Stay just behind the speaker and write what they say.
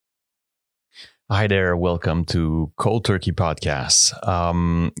Hi there. Welcome to Cold Turkey Podcasts.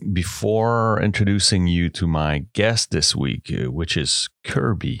 Before introducing you to my guest this week, which is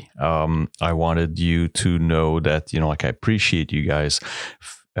Kirby, I wanted you to know that, I appreciate you guys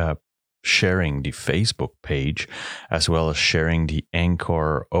sharing the Facebook page as well as sharing the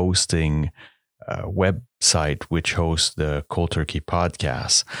Anchor hosting website which hosts the Cold Turkey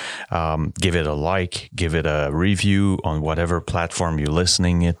podcast. Give it a like, give it a review on whatever platform you're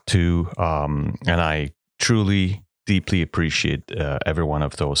listening it to, and I truly deeply appreciate every one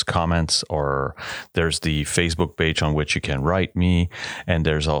of those comments. Or there's the Facebook page on which you can write me, and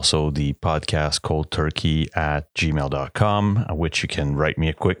there's also the podcast coldturkey@gmail.com, which you can write me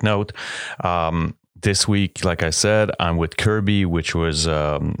a quick note. This week, like I said, I'm with Kirby, which was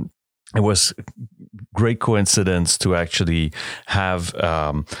it was great coincidence to actually have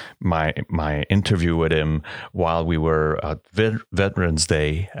my interview with him while we were at Veterans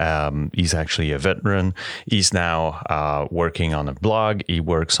Day. He's actually a veteran. He's now working on a blog. He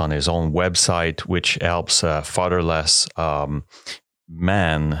works on his own website, which helps fatherless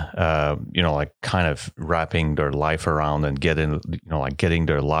men, kind of wrapping their life around and getting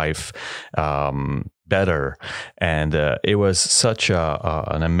their life better. And it was such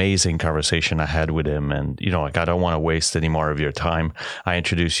an amazing conversation I had with him. And, I don't want to waste any more of your time. I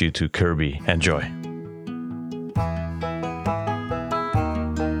introduce you to Kirby. Enjoy.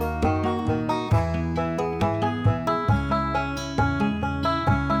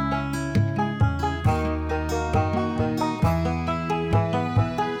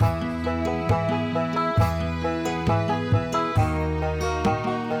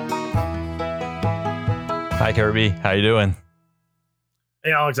 Hi, Kirby. How you doing?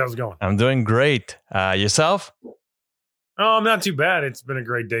 Hey, Alex. How's it going? I'm doing great. Yourself? Oh, I'm not too bad. It's been a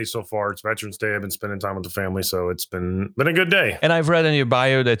great day so far. It's Veterans Day. I've been spending time with the family, so it's been a good day. And I've read in your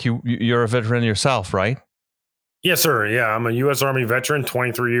bio that you're a veteran yourself, right? Yes, sir. Yeah, I'm a U.S. Army veteran,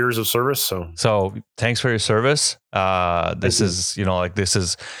 23 years of service. So thanks for your service.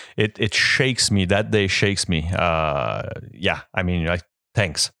 It shakes me. That day shakes me.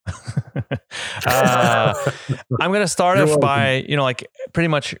 Thanks. I'm going to start off by, pretty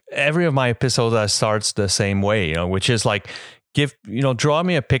much every of my episodes starts the same way, which is like, draw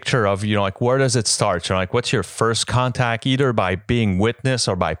me a picture of, where does it start? What's your first contact, either by being witness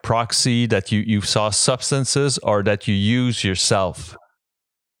or by proxy, that you saw substances or that you use yourself?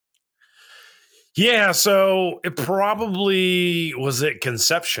 Yeah. So it probably was at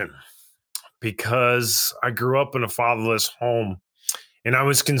conception, because I grew up in a fatherless home. And I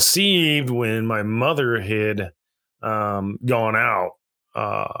was conceived when my mother had gone out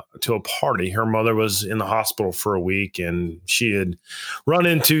to a party. Her mother was in the hospital for a week, and she had run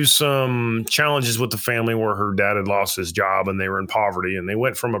into some challenges with the family where her dad had lost his job and they were in poverty. And they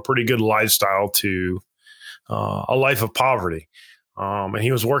went from a pretty good lifestyle to a life of poverty. And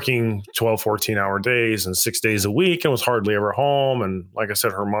he was working 12, 14-hour days and 6 days a week and was hardly ever home. And like I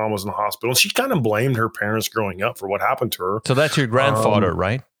said, her mom was in the hospital. And she kind of blamed her parents growing up for what happened to her. So that's your grandfather,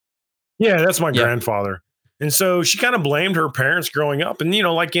 right? Yeah, that's my grandfather. And so she kind of blamed her parents growing up. And,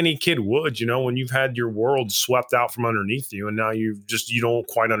 like any kid would, when you've had your world swept out from underneath you and now you don't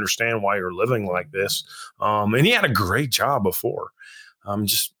quite understand why you're living like this. And he had a great job before.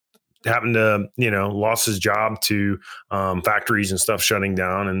 Just happened to, lost his job to factories and stuff shutting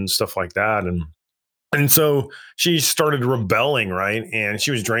down and stuff like that. And so she started rebelling, right? And she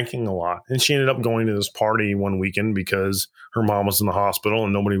was drinking a lot. And she ended up going to this party one weekend because her mom was in the hospital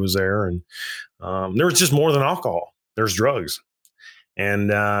and nobody was there. And there was just more than alcohol. There's drugs. And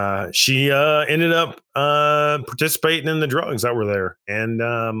she ended up participating in the drugs that were there and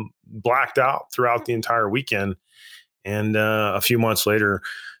blacked out throughout the entire weekend. And a few months later,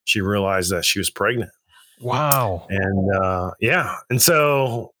 she realized that she was pregnant. Wow. And And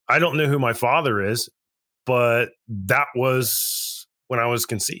so I don't know who my father is, but that was when I was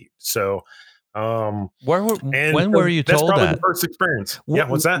conceived. So when were you told that's probably that? the first experience.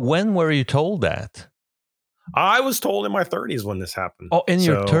 What's that? When were you told that? I was told in my 30s when this happened. Oh, in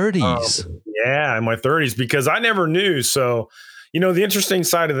your 30s? Yeah, in my 30s, because I never knew. So the interesting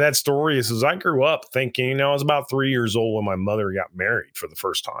side of that story is I grew up thinking, I was about 3 years old when my mother got married for the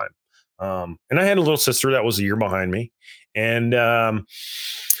first time. And I had a little sister that was a year behind me. And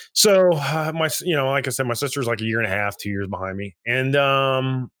so like I said, my sister's like a year and a half, 2 years behind me. And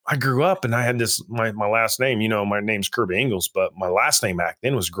I grew up and I had my last name, my name's Kirby Ingalls, but my last name back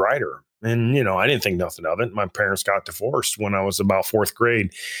then was Greider. And, I didn't think nothing of it. My parents got divorced when I was about fourth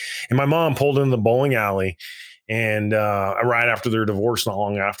grade. And my mom pulled in the bowling alley. And right after their divorce, not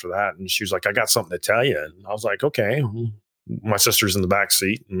long after that, and she was like, "I got something to tell you." And I was like, "Okay, my sister's in the back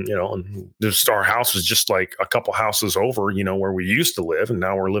seat, and and just our house was just like a couple houses over, where we used to live, and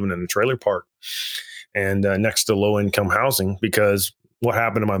now we're living in a trailer park and next to low income housing, because what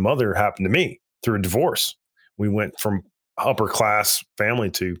happened to my mother happened to me through a divorce. We went from upper class family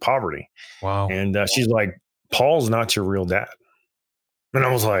to poverty. Wow. And she's like, Paul's not your real dad. And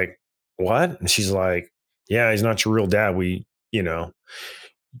I was like, what? And she's like, yeah, he's not your real dad. We,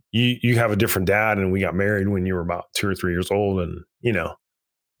 you have a different dad, and we got married when you were about 2 or 3 years old, and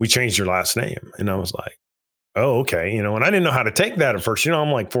we changed your last name. And I was like, oh, okay. And I didn't know how to take that at first.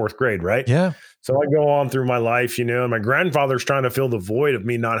 I'm like 4th grade, right? Yeah. So I go on through my life, and my grandfather's trying to fill the void of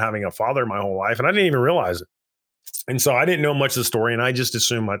me not having a father my whole life, and I didn't even realize it. And so I didn't know much of the story, and I just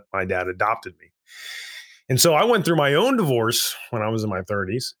assumed my dad adopted me. And so I went through my own divorce when I was in my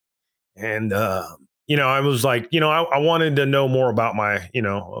 30s. And, I was like, I wanted to know more about my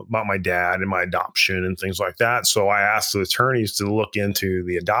dad and my adoption and things like that. So I asked the attorneys to look into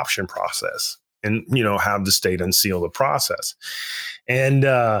the adoption process and, have the state unseal the process. And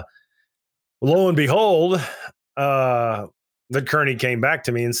lo and behold, the attorney came back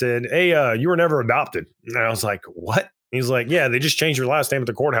to me and said, hey, you were never adopted. And I was like, what? He's like, yeah, they just changed your last name at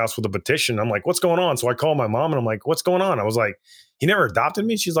the courthouse with a petition. I'm like, what's going on? So I called my mom and I'm like, what's going on? I was like, he never adopted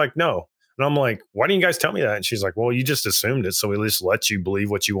me? She's like, no. And I'm like, why didn't you guys tell me that? And she's like, well, you just assumed it. So we just let you believe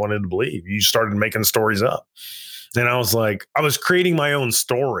what you wanted to believe. You started making stories up. And I was like, I was creating my own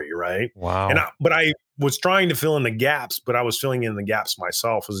story, right? Wow. But I was trying to fill in the gaps, but I was filling in the gaps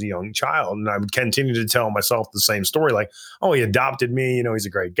myself as a young child. And I would continue to tell myself the same story, like, oh, he adopted me, he's a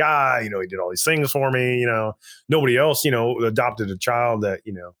great guy, he did all these things for me, nobody else, adopted a child that,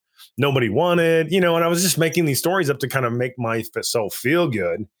 nobody wanted, and I was just making these stories up to kind of make myself feel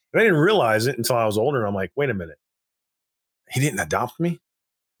good. And I didn't realize it until I was older. I'm like, wait a minute, he didn't adopt me?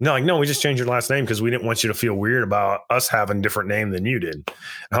 No, like, no, we just changed your last name because we didn't want you to feel weird about us having a different name than you did. And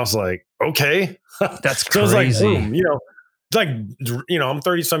I was like, okay. That's so crazy. It's like, boom, it's like, I'm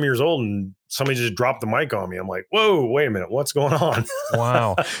 30 some years old and somebody just dropped the mic on me. I'm like, whoa, wait a minute. What's going on?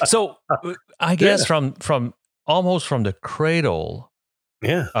 Wow. So I guess from almost from the cradle,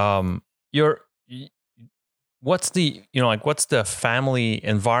 what's the family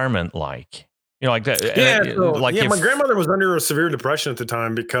environment like? Like that. My grandmother was under a severe depression at the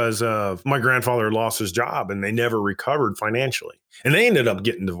time because my grandfather lost his job and they never recovered financially. And they ended up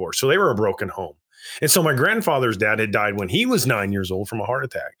getting divorced. So they were a broken home. And so my grandfather's dad had died when he was 9 years old from a heart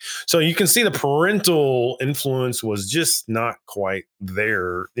attack. So you can see the parental influence was just not quite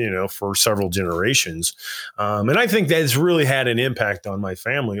there, for several generations. And I think that's really had an impact on my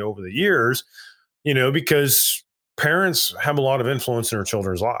family over the years, because parents have a lot of influence in their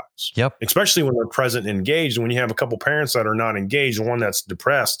children's lives. Yep. Especially when they're present and engaged. When you have a couple parents that are not engaged, one that's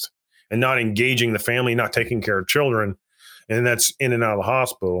depressed and not engaging the family, not taking care of children, and that's in and out of the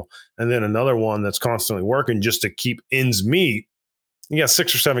hospital. And then another one that's constantly working just to keep ends meet. You got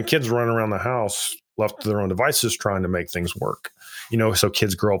 6 or 7 kids running around the house left to their own devices trying to make things work. So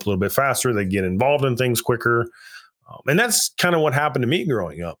kids grow up a little bit faster. They get involved in things quicker. And that's kind of what happened to me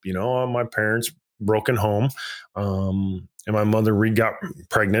growing up. My parents broken home. And my mother got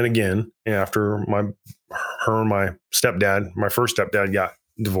pregnant again after my stepdad, my first stepdad, got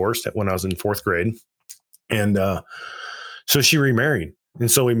divorced when I was in 4th grade. And so she remarried. And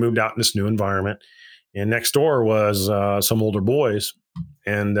so we moved out in this new environment. And next door was some older boys.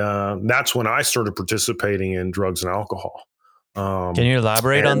 And that's when I started participating in drugs and alcohol. Can you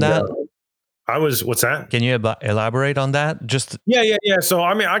elaborate on that? What's that? Can you elaborate on that? Yeah. So,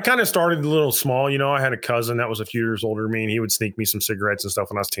 I kind of started a little small. I had a cousin that was a few years older than me, and he would sneak me some cigarettes and stuff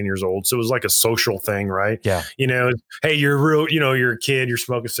when I was 10 years old. So it was like a social thing, right? Yeah. Hey, you're real, you're a kid, you're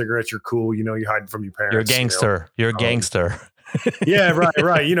smoking cigarettes, you're cool, you're hiding from your parents. You're a gangster. You're a gangster. Yeah,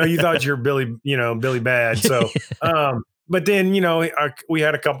 right. You thought you're Billy Bad. So, but then, we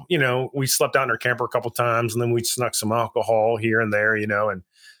had a couple, we slept out in our camper a couple times, and then we snuck some alcohol here and there, and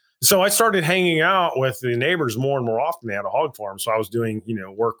so I started hanging out with the neighbors more and more often. They had a hog farm. So I was doing,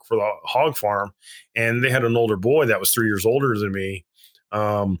 work for the hog farm, and they had an older boy that was 3 years older than me.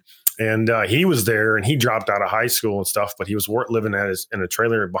 And he was there, and he dropped out of high school and stuff, but he was living in a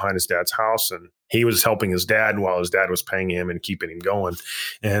trailer behind his dad's house, and he was helping his dad while his dad was paying him and keeping him going.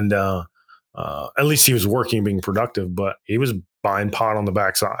 And at least he was working, being productive, but he was buying pot on the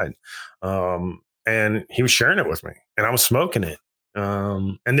backside. And he was sharing it with me, and I was smoking it.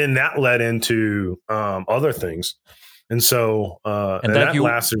 And then that led into other things. And so and that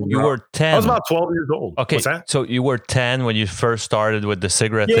lasted. You were 10. I was about 12 years old. Okay. What's that? So you were 10 when you first started with the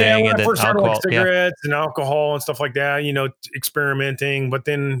cigarette thing, and then first alcohol. Started with cigarettes and alcohol and stuff like that, experimenting. But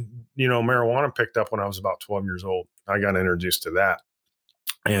then, marijuana picked up when I was about 12 years old. I got introduced to that.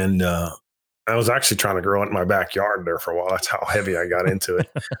 And I was actually trying to grow it in my backyard there for a while. That's how heavy I got into it.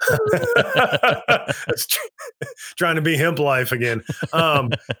 Trying to be hemp life again.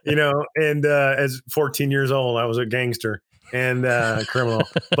 And as 14 years old, I was a gangster and criminal.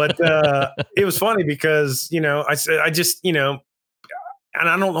 But it was funny because, I just, and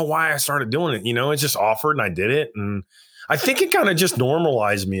I don't know why I started doing it. It just offered and I did it. And I think it kind of just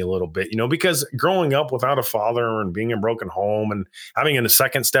normalized me a little bit, because growing up without a father and being in a broken home and having a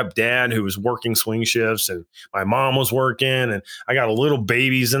second step dad who was working swing shifts and my mom was working and I got little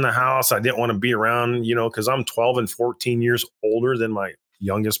babies in the house I didn't want to be around, because I'm 12 and 14 years older than my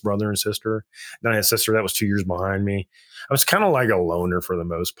youngest brother and sister. Then I had a sister that was 2 years behind me. I was kind of like a loner for the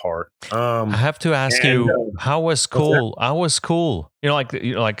most part. I have to ask you, how was school? How was school? School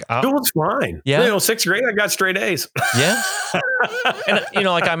was fine. Yeah. Sixth grade, I got straight A's. Yeah. And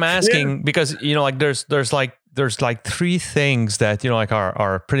I'm asking because there's like three things that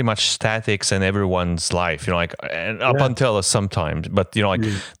are pretty much statics in everyone's life. And up until sometimes, but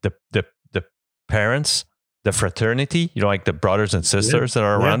the parents, the fraternity, like the brothers and sisters that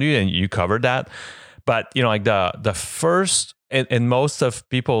are around you, and you covered that. But the first, in most of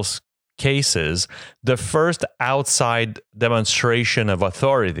people's cases, the first outside demonstration of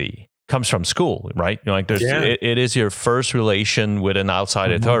authority comes from school, right? It is your first relation with an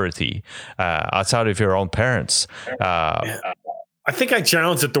outside authority, outside of your own parents. I think I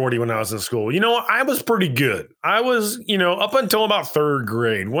challenged authority when I was in school. I was pretty good. I was, up until about third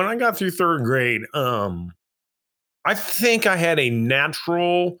grade. When I got through third grade, I think I had a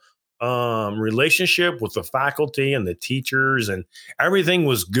natural relationship with the faculty and the teachers, and everything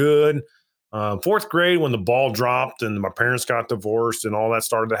was good. Fourth grade, when the ball dropped and my parents got divorced and all that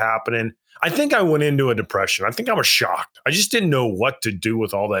started happening, I think I went into a depression. I think I was shocked. I just didn't know what to do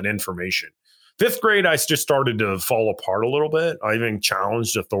with all that information. Fifth grade, I just started to fall apart a little bit. I even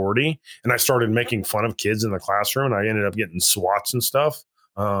challenged authority and I started making fun of kids in the classroom. And I ended up getting swats and stuff.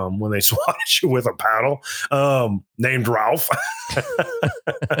 When they swat you with a paddle, named Ralph.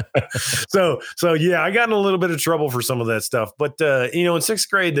 So yeah, I got in a little bit of trouble for some of that stuff. But in sixth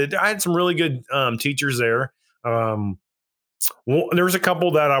grade, I had some really good teachers there. There was a couple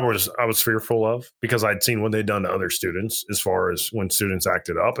that I was fearful of because I'd seen what they'd done to other students as far as when students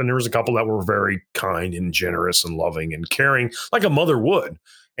acted up, and there was a couple that were very kind and generous and loving and caring, like a mother would.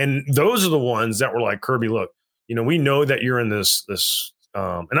 And those are the ones that were like, Kirby, look, we know that you're in this.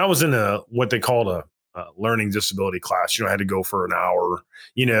 And I was in what they called a learning disability class. I had to go for an hour,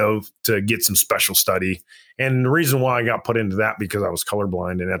 to get some special study. And the reason why I got put into that because I was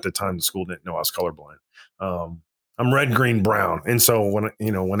colorblind, and at the time the school didn't know I was colorblind. I'm red, green, brown, and so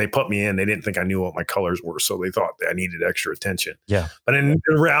when they put me in, they didn't think I knew what my colors were, so they thought that I needed extra attention. Yeah, but in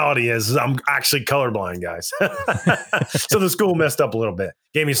reality, is I'm actually colorblind, guys. So the school messed up a little bit,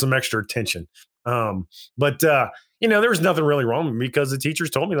 gave me some extra attention. But there was nothing really wrong with me because the teachers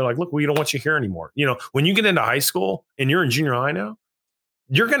told me, they're like, look, we don't want you here anymore. When you get into high school and you're in junior high now,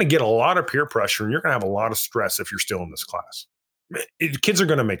 you're going to get a lot of peer pressure and you're going to have a lot of stress if you're still in this class. Kids are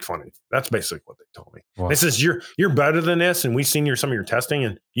going to make fun of you. That's basically what they told me. Wow. They says, you're better than this. And we've seen some of your testing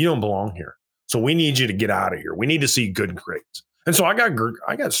and you don't belong here. So we need you to get out of here. We need to see good grades. And so I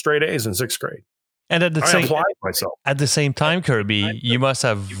got straight A's in sixth grade. And at the same time, Kirby, you must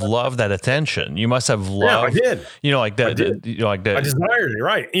have loved that attention. You must have loved. Yeah, I did. Like that. I desired it,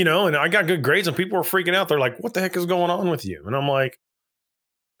 right? And I got good grades, and people were freaking out. They're like, "What the heck is going on with you?" And I'm like,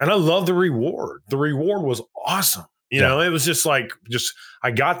 and I love the reward. The reward was awesome. It was just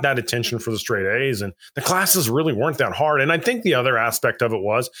I got that attention for the straight A's, and the classes really weren't that hard. And I think the other aspect of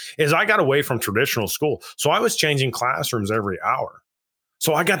it is I got away from traditional school, so I was changing classrooms every hour.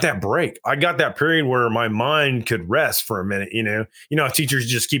 So I got that break. I got that period where my mind could rest for a minute. Teachers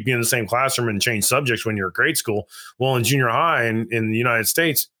just keep you in the same classroom and change subjects when you're at grade school. Well, in junior high in the United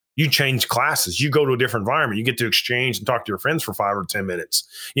States, you change classes. You go to a different environment. You get to exchange and talk to your friends for 5 or 10 minutes.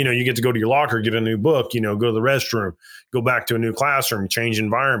 You get to go to your locker, get a new book, go to the restroom, go back to a new classroom, change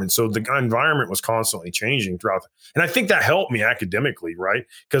environment. So the environment was constantly changing throughout. And I think that helped me academically, right?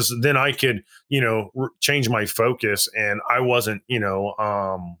 Because then I could, change my focus, and I wasn't,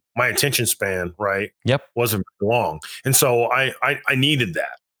 my attention span, right? Yep. Wasn't long. And so I needed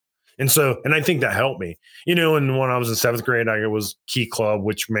that. And I think that helped me, and when I was in seventh grade, I was key club,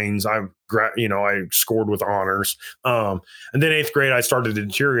 which means I scored with honors. And then eighth grade, I started to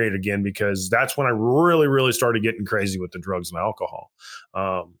deteriorate again because that's when I really, really started getting crazy with the drugs and alcohol.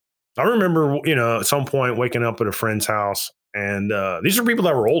 I remember, at some point waking up at a friend's house, and these are people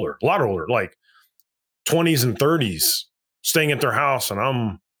that were older, a lot older, like 20s and 30s, staying at their house, and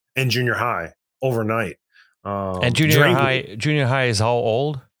I'm in junior high overnight. And junior high is how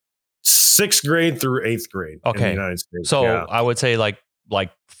old? 6th grade through 8th grade in the United States. So I would say like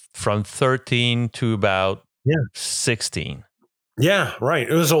from 13 to about 16. Yeah, right.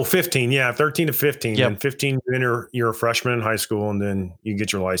 It was 15. Yeah, 13 to 15. Yep. And 15, you're a freshman in high school, and then you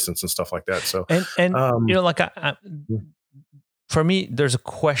get your license and stuff like that. So, and like for me, there's a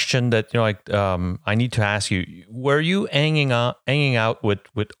question that I need to ask you. Were you hanging out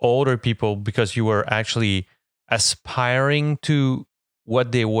with older people because you were actually aspiring to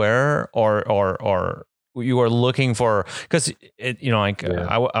what they were, or you were looking for? Because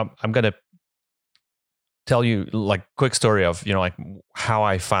I'm gonna tell you like quick story of how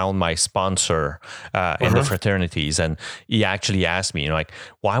I found my sponsor in the fraternities, and he actually asked me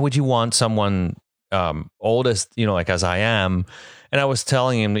why would you want someone oldest as I am, and I was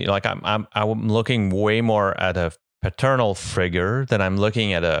telling him I'm looking way more at a paternal figure than I'm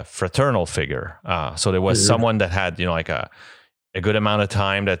looking at a fraternal figure. So there was someone that had a good amount of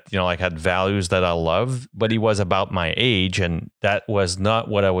time that had values that I loved, but he was about my age, and that was not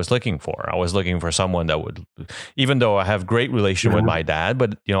what I was looking for. I was looking for someone that would, even though I have great relation with my dad,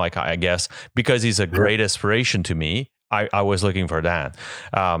 but I guess because he's a great inspiration to me, I was looking for that.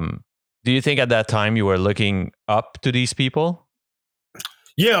 Do you think at that time you were looking up to these people?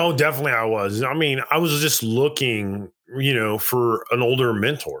 Yeah, definitely I was. I mean, I was just looking, for an older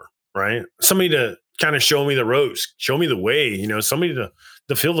mentor, right? Somebody to kind of show me the ropes, show me the way, somebody to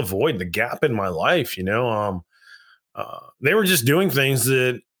fill the void, the gap in my life, they were just doing things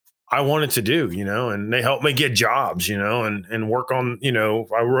that I wanted to do, and they helped me get jobs, and work on,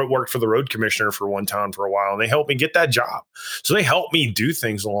 I worked for the road commissioner for one town for a while, and they helped me get that job. So they helped me do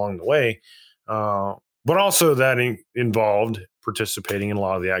things along the way. But also that involved participating in a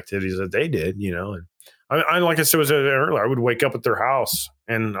lot of the activities that they did, and I like I said earlier, I would wake up at their house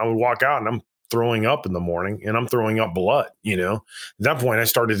and I would walk out and I'm throwing up in the morning and I'm throwing up blood, At that point, I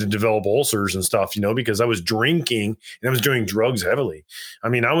started to develop ulcers and stuff, because I was drinking and I was doing drugs heavily. I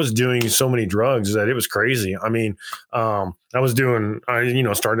mean, I was doing so many drugs that it was crazy. I mean, I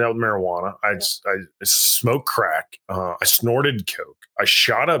started out with marijuana. I smoked crack. I snorted coke. I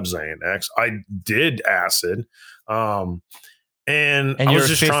shot up Xanax. I did acid. And I was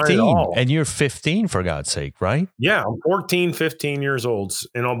just 15, trying it all. And you're 15, for God's sake, right? Yeah, I'm 14, 15 years old,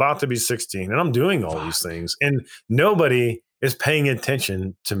 and I'm about to be 16, and I'm doing all these things. And nobody is paying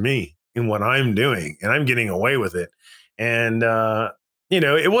attention to me in what I'm doing, and I'm getting away with it. And,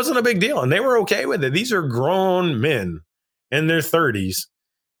 it wasn't a big deal, and they were okay with it. These are grown men in their 30s.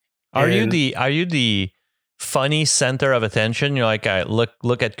 Are you the funny center of attention? You're like,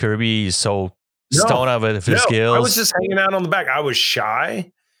 look at Kirby, he's so stone out of his skills. I was just hanging out on the back. I was shy.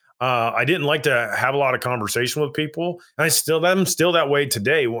 I didn't like to have a lot of conversation with people. And I'm still that way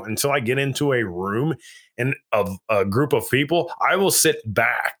today. Until I get into a room and a group of people, I will sit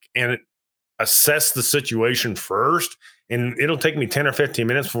back and assess the situation first. And it'll take me 10 or 15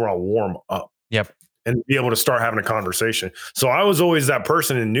 minutes before I warm up. Yep. And be able to start having a conversation. So I was always that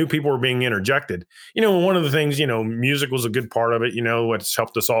person and knew people were being interjected. One of the things, music was a good part of it, it's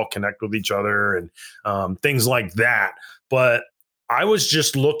helped us all connect with each other and things like that. But I was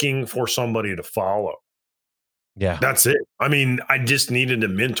just looking for somebody to follow. Yeah. That's it. I mean, I just needed a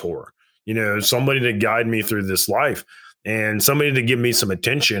mentor, somebody to guide me through this life and somebody to give me some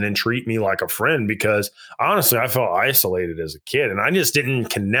attention and treat me like a friend, because honestly, I felt isolated as a kid and I just didn't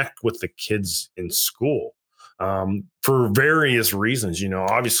connect with the kids in school for various reasons.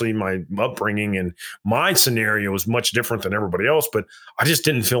 Obviously my upbringing and my scenario was much different than everybody else, but I just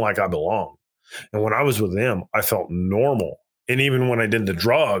didn't feel like I belonged. And when I was with them, I felt normal. And even when I did the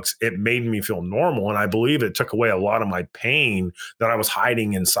drugs, it made me feel normal. And I believe it took away a lot of my pain that I was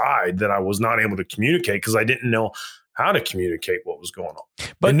hiding inside, that I was not able to communicate because I didn't know how to communicate what was going on.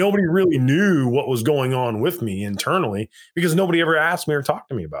 But nobody really knew what was going on with me internally because nobody ever asked me or talked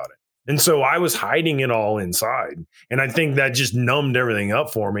to me about it. And so I was hiding it all inside. And I think that just numbed everything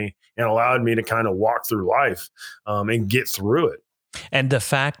up for me and allowed me to kind of walk through life and get through it. And the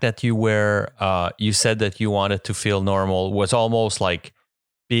fact that you said that you wanted to feel normal was almost like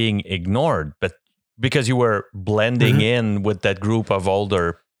being ignored, but because you were blending in with that group of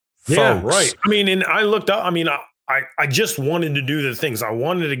older folks. Yeah, right. I mean, and I looked up, I just wanted to do the things I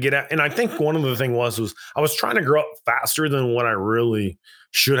wanted to get at. And I think one of the things was I was trying to grow up faster than what I really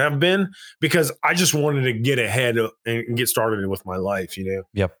should have been, because I just wanted to get ahead and get started with my life,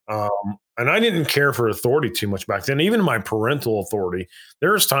 Yep. And I didn't care for authority too much back then. Even my parental authority,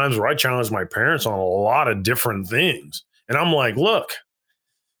 there's times where I challenged my parents on a lot of different things. And I'm like, look,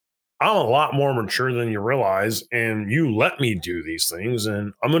 I'm a lot more mature than you realize, and you let me do these things,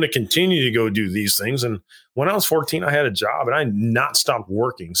 and I'm going to continue to go do these things. And when I was 14, I had a job, and I not stopped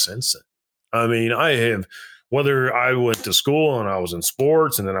working since then. I mean, I have, whether I went to school and I was in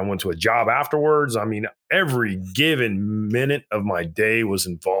sports, and then I went to a job afterwards. I mean, every given minute of my day was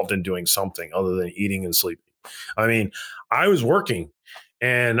involved in doing something other than eating and sleeping. I mean, I was working.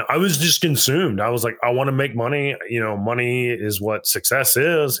 And I was just consumed. I was like, I want to make money. Money is what success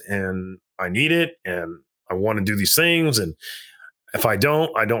is, and I need it. And I want to do these things. And if I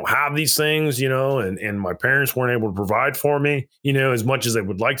don't have these things, and my parents weren't able to provide for me, as much as they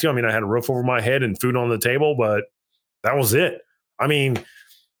would like to. I mean, I had a roof over my head and food on the table, but that was it. I mean,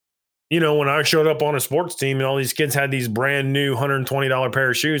 when I showed up on a sports team and all these kids had these brand new $120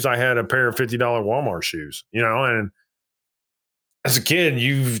 pair of shoes, I had a pair of $50 Walmart shoes, and as a kid,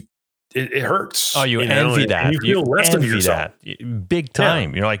 it hurts. Oh, you envy that. You feel less of yourself. That. Big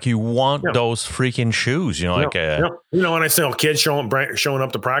time. Yeah. You want those freaking shoes. And I see kids showing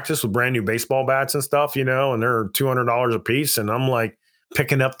up to practice with brand new baseball bats and stuff, and they're $200 a piece. And I'm like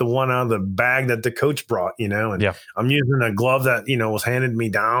picking up the one out of the bag that the coach brought, and I'm using a glove that, was handed me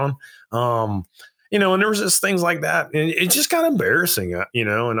down. And there was just things like that. And it just got embarrassing,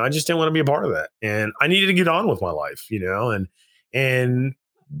 and I just didn't want to be a part of that. And I needed to get on with my life, and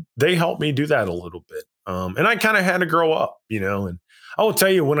they helped me do that a little bit. And I kind of had to grow up, and I will tell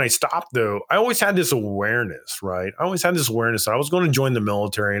you, when I stopped though, I always had this awareness, right? I always had this awareness that I was going to join the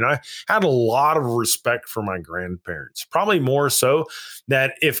military, and I had a lot of respect for my grandparents, probably more so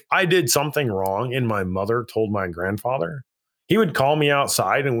that if I did something wrong and my mother told my grandfather, he would call me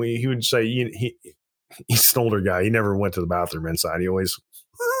outside and he would say, he's an older guy. He never went to the bathroom inside. He always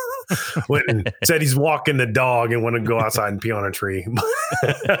went and said he's walking the dog and wanted to go outside and pee on a tree.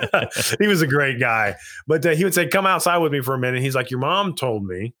 He was a great guy. But he would say, come outside with me for a minute. He's like, your mom told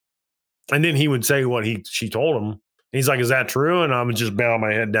me. And then he would say what she told him. And he's like, is that true? And I would just bow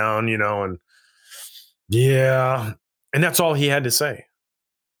my head down, and yeah. And that's all he had to say.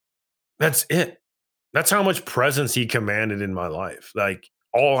 That's it. That's how much presence he commanded in my life. Like,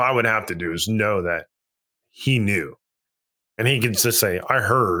 all I would have to do is know that he knew. And he could just say, I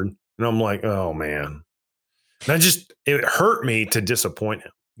heard. And I'm like, oh, man. It hurt me to disappoint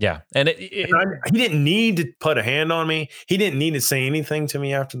him. Yeah. And he didn't need to put a hand on me. He didn't need to say anything to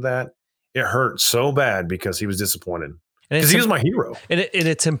me after that. It hurt so bad because he was disappointed. Because he was my hero. And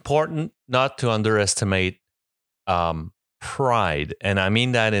it's important not to underestimate pride. And I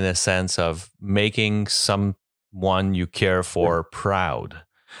mean that in a sense of making someone you care for proud.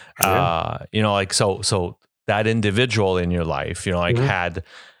 Yeah. So that individual in your life, had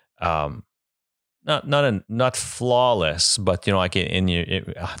not flawless, but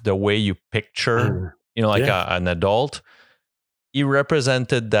the way you picture, an adult, he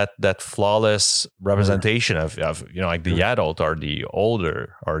represented that flawless representation of the adult or the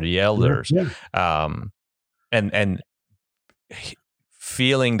older or the elders, and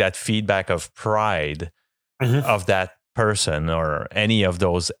feeling that feedback of pride of that person or any of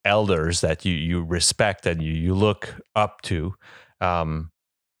those elders that you respect and you look up to.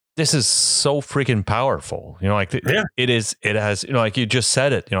 This is so freaking powerful. It has, like you just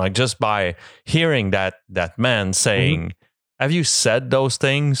said it, just by hearing that man saying, have you said those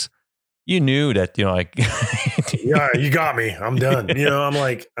things? You knew that, yeah, you got me. I'm done. I'm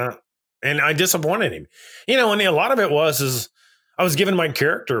like, and I disappointed him, and a lot of it is I was giving my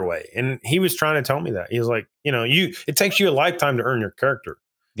character away, and he was trying to tell me that. He was like, it takes you a lifetime to earn your character,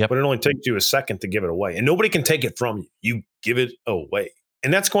 but it only takes you a second to give it away, and nobody can take it from you. You give it away.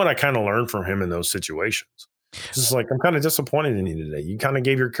 And that's what I kind of learned from him in those situations. It's just like, I'm kind of disappointed in you today. You kind of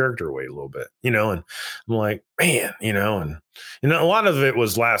gave your character away a little bit, and I'm like, man, and a lot of it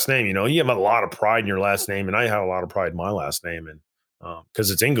was last name. You have a lot of pride in your last name, and I have a lot of pride in my last name, and because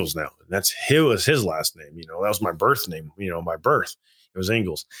it's Ingalls now. And was his last name. That was my birth name. My birth, it was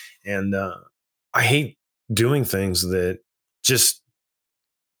Ingalls. And I hate doing things that just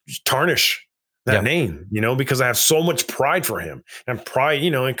tarnish that name, because I have so much pride for him and pride,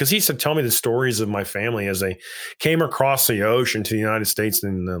 and because he used to tell me the stories of my family as they came across the ocean to the United States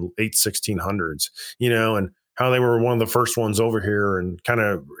in the late 1600s, and how they were one of the first ones over here and kind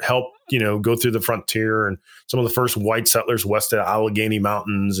of helped, go through the frontier, and some of the first white settlers west of Allegheny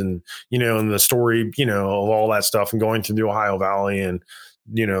Mountains, and, and the story, of all that stuff, and going through the Ohio Valley and,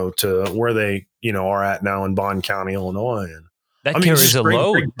 to where they, are at now in Bond County, Illinois. And that carries a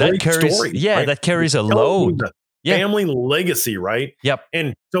load. That carries a load. Family legacy, right? Yep.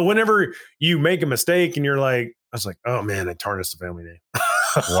 And so whenever you make a mistake and you're like, I was like, oh man, I tarnished the family name.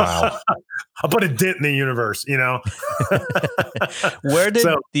 Wow. I put a dent in the universe, you know. Where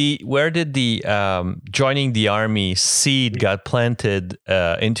did the joining the army seed got planted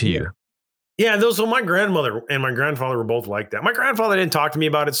into you? Yeah, my grandmother and my grandfather were both like that. My grandfather didn't talk to me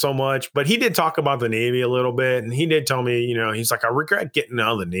about it so much, but he did talk about the Navy a little bit. And he did tell me, you know, he's like, I regret getting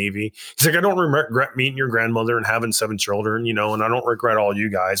out of the Navy. He's like, I don't regret meeting your grandmother and having 7 children, you know, and I don't regret all you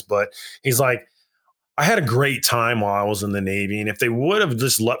guys. But he's like, I had a great time while I was in the Navy. And if they would have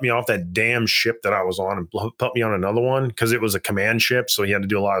just let me off that damn ship that I was on and put me on another one, because it was a command ship. So he had to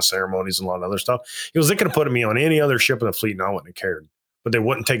do a lot of ceremonies and a lot of other stuff. He was, they could have put me on any other ship in the fleet and I wouldn't have cared. But they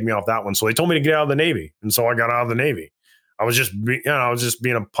wouldn't take me off that one. So they told me to get out of the Navy. And so I got out of the Navy. I was just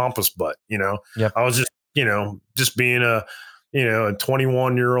being a pompous butt, you know. Yep. I was just, you know, just being a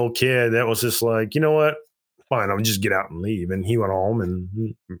 21-year-old kid that was just like, you know what? Fine, I'll just get out and leave. And he went home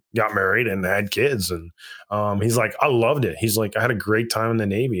and got married and had kids. And he's like, I loved it. He's like, I had a great time in the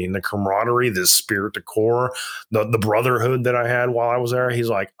Navy, and the camaraderie, the spirit, the core, the brotherhood that I had while I was there. He's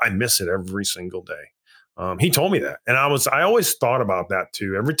like, I miss it every single day. He told me that. And I always thought about that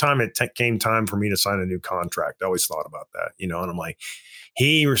too. Every time it came time for me to sign a new contract, I always thought about that, you know, and I'm like,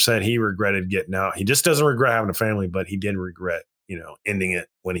 he said he regretted getting out. He just doesn't regret having a family, but he did regret, you know, ending it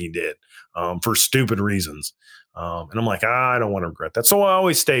when he did, for stupid reasons. And I'm like, I don't want to regret that. So I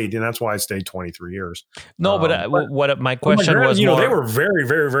always stayed, and that's why I stayed 23 years. No, but what my question was, you more, know, they were very,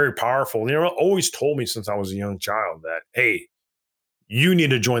 very, very powerful. You know, always told me since I was a young child that, hey, you need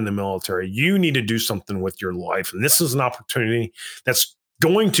to join the military. You need to do something with your life. And this is an opportunity that's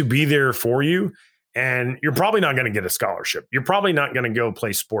going to be there for you. And you're probably not going to get a scholarship. You're probably not going to go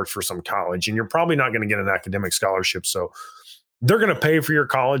play sports for some college, and you're probably not going to get an academic scholarship. So they're going to pay for your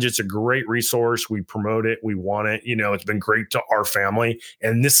college. It's a great resource. We promote it. We want it. You know, it's been great to our family.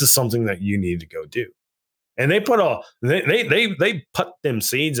 And this is something that you need to go do. And they put they put them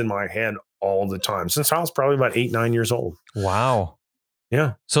seeds in my head all the time since I was probably about 8, 9 years old. Wow.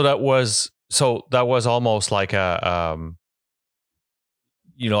 Yeah. So that was almost like a,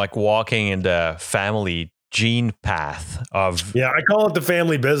 like walking in the family gene path of. Yeah. I call it the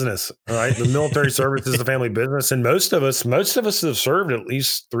family business, right? The military service is the family business. And most of us have served at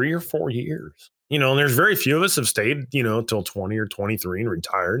least 3 or 4 years, you know, and there's very few of us have stayed, you know, till 20 or 23 and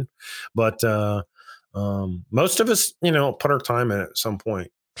retired. But, most of us, you know, put our time in at some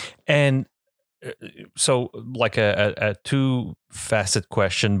point. And so like a two-facet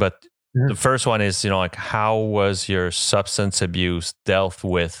question, but the first one is, you know, like, how was your substance abuse dealt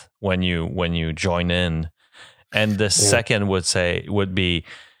with when you join in? And the second would be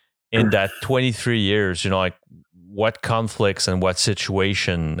in that 23 years, you know, like, what conflicts and what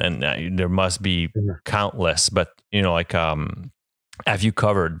situation, and there must be countless, but, you know, like, have you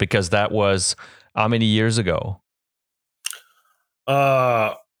covered? Because that was how many years ago?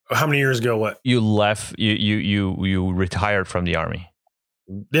 How many years ago? What you left? You retired from the army.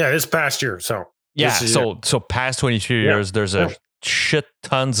 Yeah, this past year. So yeah, so past 23 years, there's a shit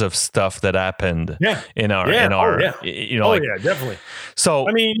tons of stuff that happened. In our you know. Yeah, definitely. So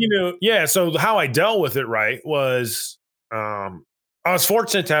I mean, you know, So how I dealt with it, right, was I was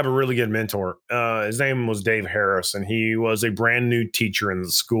fortunate to have a really good mentor. His name was Dave Harris, and he was a brand new teacher in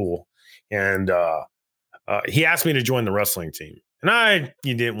the school, and he asked me to join the wrestling team. And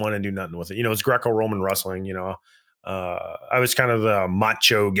you didn't want to do nothing with it. You know, it's Greco-Roman wrestling, you know. I was kind of the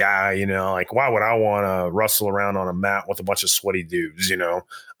macho guy, you know, like, why would I want to wrestle around on a mat with a bunch of sweaty dudes, you know?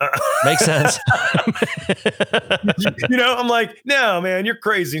 Makes sense. You know, I'm like, no, man, you're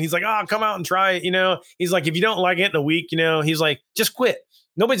crazy. And he's like, come out and try it. You know, he's like, if you don't like it in a week, you know, he's like, just quit.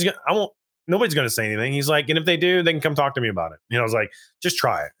 Nobody's going to say anything. He's like, and if they do, they can come talk to me about it. You know, I was like, just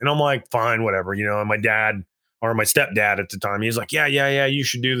try it. And I'm like, fine, whatever. You know, and my dad, or my stepdad at the time, he's like, yeah, you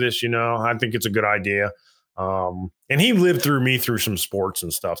should do this. You know, I think it's a good idea. And he lived through some sports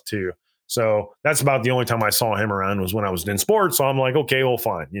and stuff too. So that's about the only time I saw him around was when I was in sports. So I'm like, okay, well,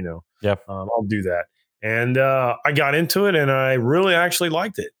 fine. You know, I'll do that. And, I got into it and I really actually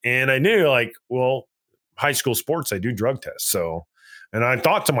liked it. And I knew, like, well, high school sports, I do drug tests. So, and I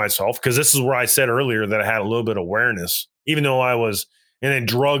thought to myself, cause this is where I said earlier that I had a little bit of awareness, even though I was in a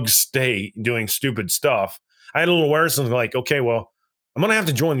drug state doing stupid stuff. I had a little awareness and like, okay, well, I'm going to have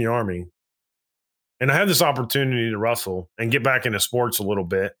to join the army. And I have this opportunity to wrestle and get back into sports a little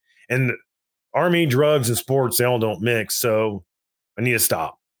bit. And army, drugs, and sports, they all don't mix. So I need to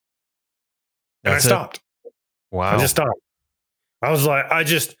stop. And I stopped. Wow. I just stopped. I was like,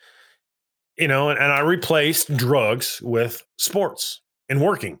 you know, and I replaced drugs with sports and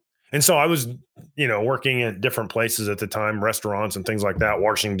working. And so I was, you know, working at different places at the time, restaurants and things like that,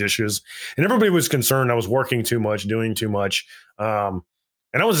 washing dishes. And everybody was concerned I was working too much, doing too much.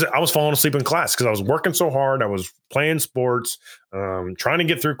 And I was falling asleep in class because I was working so hard. I was playing sports, trying to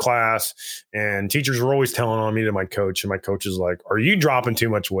get through class, and teachers were always telling on me to my coach. And my coach is like, "Are you dropping too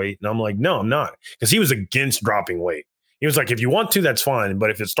much weight?" And I'm like, "No, I'm not," because he was against dropping weight. He was like, "If you want to, that's fine,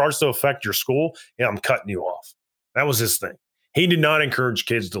 but if it starts to affect your school, yeah, I'm cutting you off." That was his thing. He did not encourage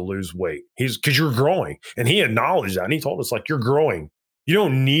kids to lose weight. He's because you're growing, and he acknowledged that. And he told us like, "You're growing. You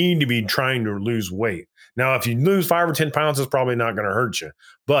don't need to be trying to lose weight." Now, if you lose 5 or 10 pounds, it's probably not going to hurt you.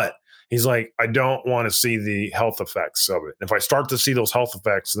 But he's like, I don't want to see the health effects of it. If I start to see those health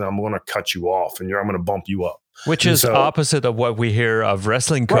effects, then I'm going to cut you off and I'm going to bump you up. Which is opposite of what we hear of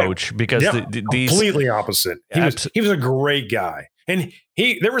wrestling coach, because these completely opposite. He was a great guy. And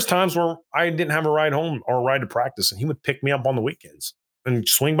there was times where I didn't have a ride home or a ride to practice, and he would pick me up on the weekends and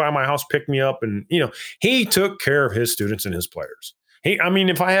swing by my house, pick me up. And, he took care of his students and his players.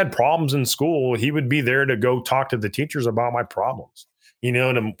 If I had problems in school, he would be there to go talk to the teachers about my problems,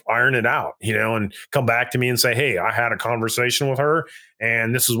 to iron it out, and come back to me and say, "Hey, I had a conversation with her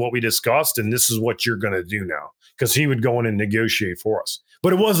and this is what we discussed and this is what you're going to do now." Because he would go in and negotiate for us.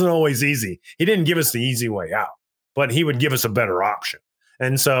 But it wasn't always easy. He didn't give us the easy way out, but he would give us a better option.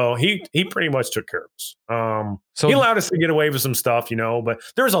 And so he pretty much took care of us. So he allowed us to get away with some stuff, but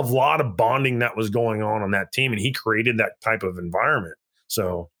there was a lot of bonding that was going on that team, and he created that type of environment.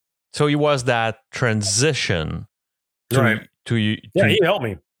 So he was that transition to you. Yeah, he helped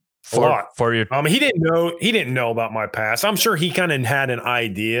me a lot. For your, he didn't know about my past. I'm sure he kind of had an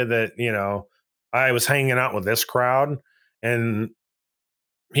idea that, I was hanging out with this crowd, and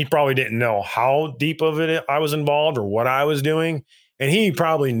he probably didn't know how deep of it I was involved or what I was doing. And he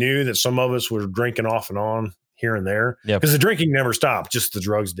probably knew that some of us were drinking off and on here and there, because the drinking never stopped, just the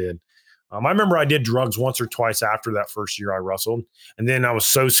drugs did. I remember I did drugs once or twice after that first year I wrestled. And then I was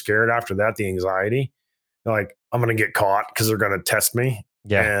so scared after that, the anxiety, like I'm going to get caught because they're going to test me.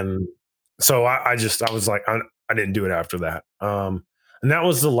 Yeah. And so I was like, I didn't do it after that. And that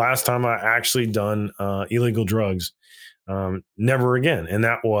was the last time I actually done illegal drugs. Never again. And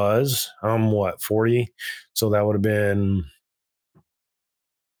that was, 40. So that would have been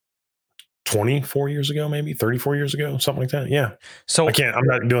 24 years ago, maybe 34 years ago, something like that. Yeah. So I'm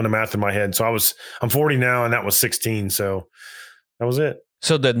not doing the math in my head. So I'm 40 now, and that was 16. So that was it.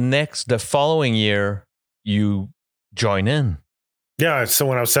 So the following year you join in. Yeah. So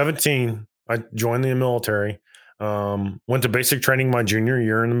when I was 17, I joined the military, went to basic training my junior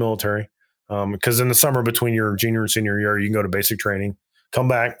year in the military. Because in the summer between your junior and senior year, you can go to basic training, come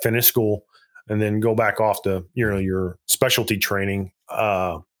back, finish school, and then go back off to, your specialty training,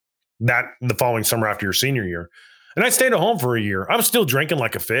 that the following summer after your senior year. And I stayed at home for a year. I was still drinking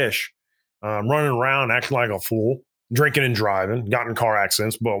like a fish, running around, acting like a fool, drinking and driving, got in car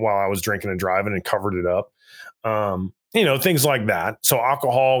accidents, but while I was drinking and driving, and covered it up. Things like that. So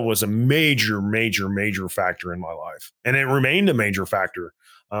alcohol was a major, major, major factor in my life. And it remained a major factor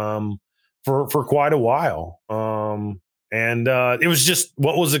for quite a while. And it was just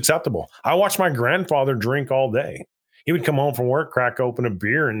what was acceptable. I watched my grandfather drink all day. He would come home from work, crack open a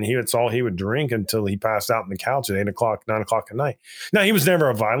beer, and that's all he would drink until he passed out on the couch at 8 o'clock, 9 o'clock at night. Now, he was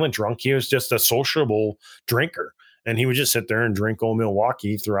never a violent drunk. He was just a sociable drinker. And he would just sit there and drink Old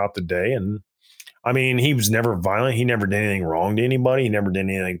Milwaukee throughout the day. And he was never violent. He never did anything wrong to anybody. He never did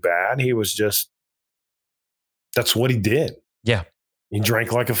anything bad. He was just, that's what he did. Yeah. He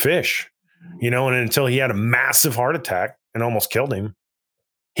drank like a fish, and until he had a massive heart attack and almost killed him,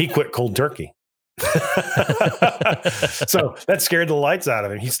 he quit cold turkey. So that scared the lights out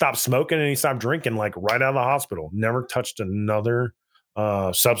of him. He stopped smoking and he stopped drinking right out of the hospital. Never touched another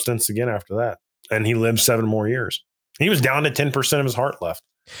substance again after that. And he lived 7 more years. He was down to 10% of his heart left.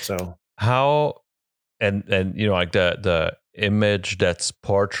 So how, and like the image that's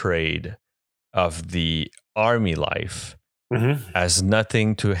portrayed of the army life has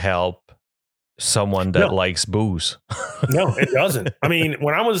nothing to help someone that likes booze. No, it doesn't.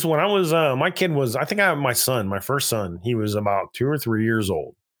 When I was my kid was, I think I have my first son, he was about 2 or 3 years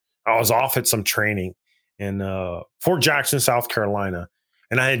old. I was off at some training in Fort Jackson, South Carolina.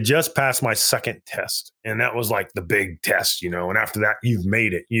 And I had just passed my second test. And that was like the big test, and after that, you've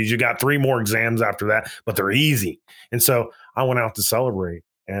made it. You got 3 more exams after that, but they're easy. And so I went out to celebrate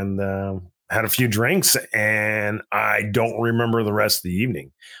and had a few drinks, and I don't remember the rest of the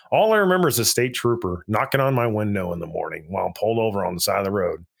evening. All I remember is a state trooper knocking on my window in the morning while I'm pulled over on the side of the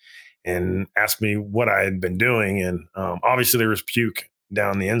road and asked me what I had been doing. And obviously there was puke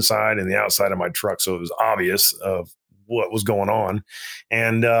down the inside and the outside of my truck. So it was obvious of what was going on.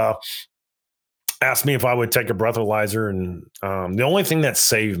 And asked me if I would take a breathalyzer. And the only thing that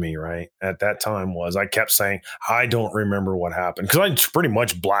saved me right at that time was I kept saying, I don't remember what happened because I pretty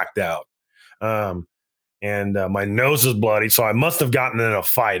much blacked out. And my nose is bloody. So I must have gotten in a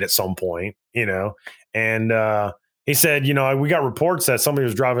fight at some point, and he said, we got reports that somebody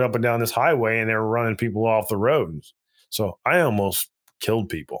was driving up and down this highway and they were running people off the road. So I almost killed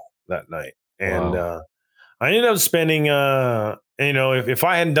people that night. And Wow. I ended up spending, if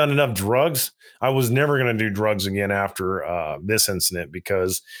I hadn't done enough drugs, I was never going to do drugs again after this incident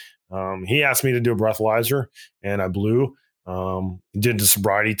because he asked me to do a breathalyzer and I blew. Did the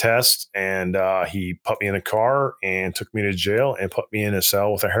sobriety test and he put me in a car and took me to jail and put me in a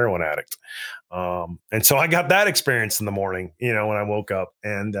cell with a heroin addict. And so I got that experience in the morning, when I woke up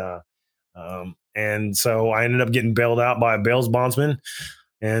and so I ended up getting bailed out by a bail bondsman.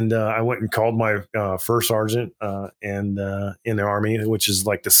 And I went and called my first sergeant and in the Army, which is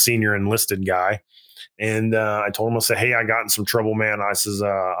like the senior enlisted guy. And I told him, I said, hey, I got in some trouble, man. I says,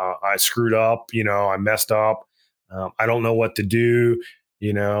 I screwed up, I messed up. I don't know what to do,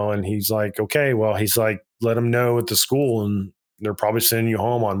 and he's like, okay, well, he's like, let them know at the school and they're probably sending you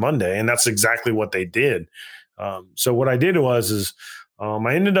home on Monday. And that's exactly what they did. So what I did was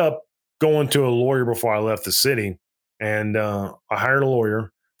I ended up going to a lawyer before I left the city. And I hired a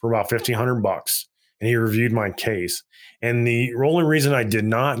lawyer for about $1,500 and he reviewed my case. And the only reason I did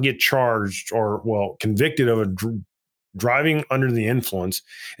not get charged or, convicted of driving under the influence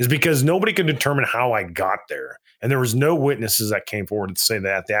is because nobody could determine how I got there. And there was no witnesses that came forward to say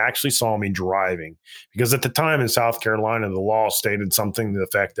that. They actually saw me driving because at the time in South Carolina, the law stated something to the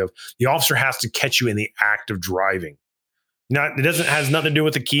effect of the officer has to catch you in the act of driving. Has nothing to do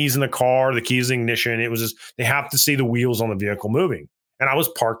with the keys in the car, the keys in the ignition. It was just, they have to see the wheels on the vehicle moving. And I was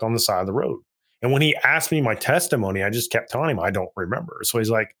parked on the side of the road. And when he asked me my testimony, I just kept telling him, I don't remember. So he's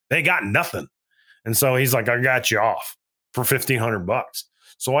like, they got nothing. And so he's like, I got you off for $1,500.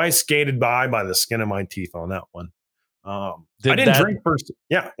 So I skated by the skin of my teeth on that one. I didn't drink first.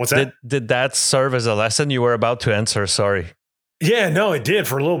 Yeah. What's that? Did that serve as a lesson you were about to answer? Sorry. Yeah, no, it did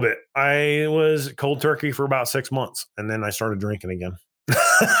for a little bit. I was cold turkey for about 6 months and then I started drinking again.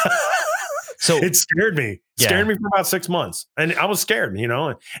 So it scared me. It scared me for about 6 months. And I was scared,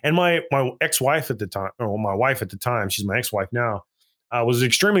 and my ex-wife at the time, or my wife at the time, she's my ex-wife now, was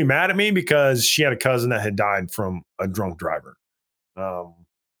extremely mad at me because she had a cousin that had died from a drunk driver.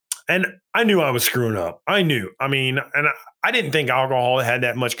 And I knew I was screwing up. I knew. I mean, and I didn't think alcohol had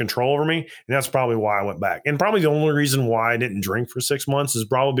that much control over me. And that's probably why I went back. And probably the only reason why I didn't drink for 6 months is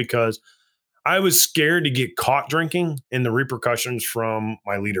probably because I was scared to get caught drinking and the repercussions from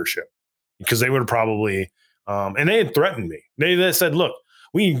my leadership. Because they would have probably, and they had threatened me. They said, look,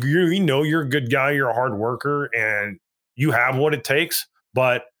 we know you're a good guy. You're a hard worker and you have what it takes,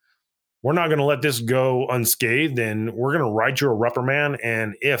 but we're not going to let this go unscathed, and we're going to write you a reprimand.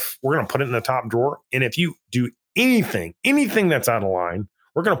 And if we're going to put it in the top drawer, and if you do anything that's out of line,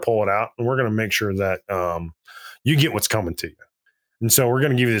 we're going to pull it out and we're going to make sure that you get what's coming to you. And so we're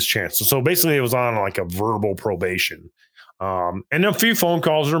going to give you this chance. So basically it was on like a verbal probation. And a few phone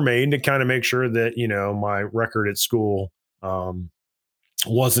calls were made to kind of make sure that, my record at school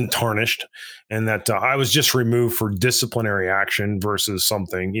wasn't tarnished and that I was just removed for disciplinary action versus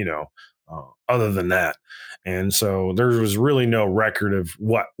something, other than that. And so there was really no record of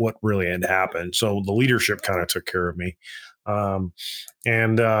what really had happened. So the leadership kind of took care of me.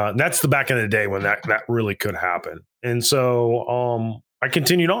 And that's the back in the day when that really could happen. And so I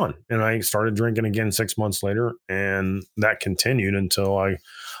continued on and I started drinking again 6 months later, and that continued until I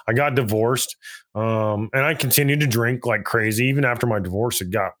got divorced. And I continued to drink like crazy. Even after my divorce, it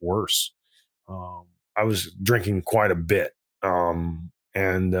got worse. I was drinking quite a bit. And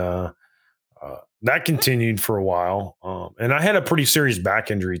that continued for a while. And I had a pretty serious back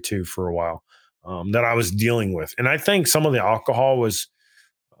injury too for a while that I was dealing with. And I think some of the alcohol was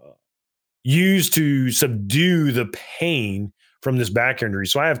used to subdue the pain from this back injury.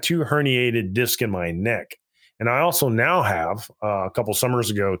 So I have 2 herniated discs in my neck. And I also now have a couple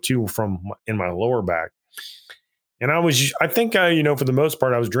summers ago, 2 in my lower back. And I think for the most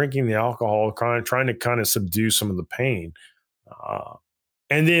part, I was drinking the alcohol, trying to kind of subdue some of the pain.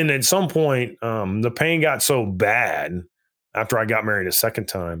 And then at some point, the pain got so bad after I got married a second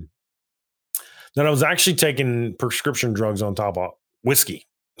time that I was actually taking prescription drugs on top of whiskey.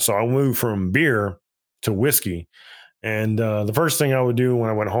 So I moved from beer to whiskey. And the first thing I would do when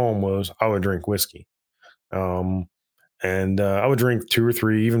I went home was I would drink whiskey. And I would drink 2 or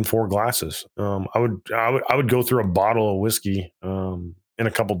 3, even 4 glasses. I would go through a bottle of whiskey in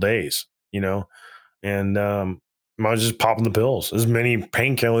a couple days, and I was just popping the pills, as many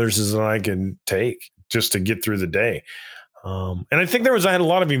painkillers as I could take just to get through the day. And I think I had a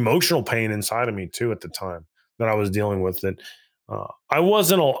lot of emotional pain inside of me too at the time that I was dealing with it. I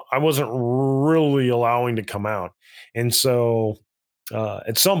wasn't really allowing to come out. And so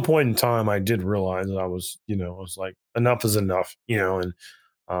at some point in time, I did realize I was like, enough is enough, and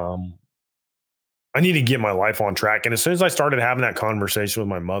I need to get my life on track. And as soon as I started having that conversation with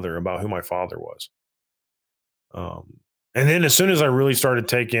my mother about who my father was, and then as soon as I really started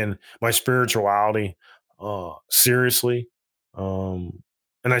taking my spirituality seriously, and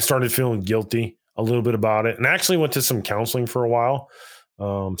I started feeling guilty a little bit about it, and I actually went to some counseling for a while,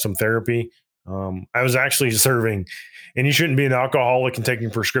 some therapy. I was actually serving, and you shouldn't be an alcoholic and taking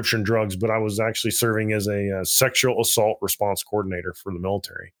prescription drugs, but I was actually serving as a sexual assault response coordinator for the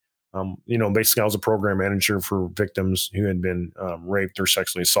military. Basically, I was a program manager for victims who had been raped or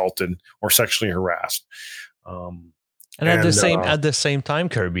sexually assaulted or sexually harassed. And at the same time,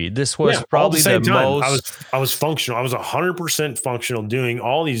 Kirby, this was probably the most. I was functional. I was 100% functional, doing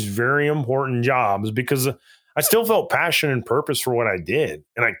all these very important jobs because I still felt passion and purpose for what I did,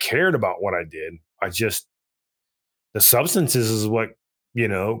 and I cared about what I did. The substances is what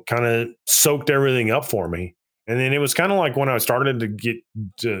kind of soaked everything up for me. And then it was kind of like when I started to get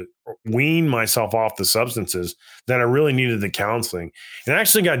to wean myself off the substances that I really needed the counseling. And I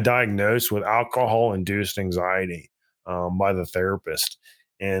actually got diagnosed with alcohol-induced anxiety by the therapist.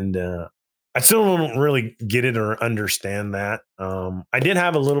 And I still don't really get it or understand that. I did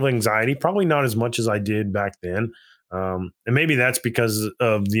have a little anxiety, probably not as much as I did back then. And maybe that's because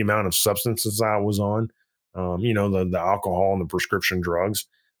of the amount of substances I was on, the alcohol and the prescription drugs.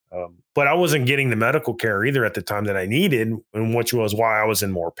 But I wasn't getting the medical care either at the time that I needed, and which was why I was in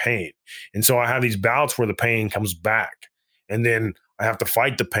more pain. And so I have these bouts where the pain comes back, and then I have to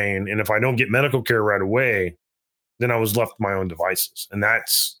fight the pain. And if I don't get medical care right away, then I was left to my own devices. And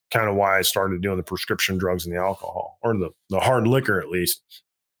that's kind of why I started doing the prescription drugs and the alcohol, or the hard liquor at least.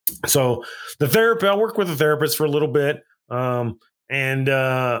 So I worked with a therapist for a little bit. And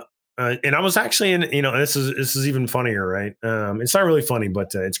I was actually in, this is even funnier, right? It's not really funny,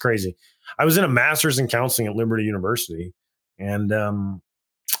 but it's crazy. I was in a master's in counseling at Liberty University, and I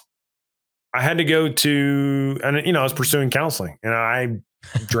had to go to, and I was pursuing counseling, and I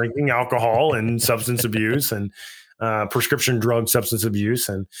drinking alcohol and substance abuse and prescription drug substance abuse,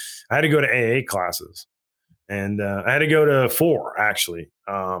 and I had to go to AA classes. And I had to go to 4 actually.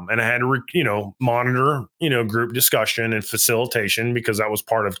 And I had to, monitor, group discussion and facilitation, because that was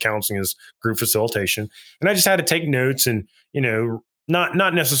part of counseling, is group facilitation. And I just had to take notes and,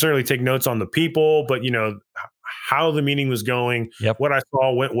 not necessarily take notes on the people, but, how the meeting was going, what I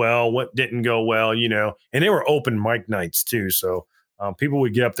saw went well, what didn't go well, and they were open mic nights too. So people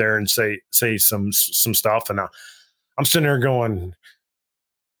would get up there and say some stuff. And I'm sitting there going,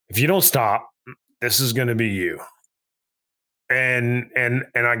 if you don't stop, this is going to be you. And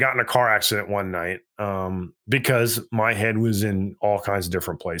I got in a car accident one night because my head was in all kinds of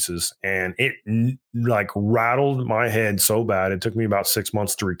different places, and it like rattled my head so bad. It took me about 6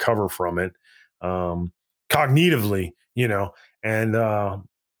 months to recover from it, cognitively, and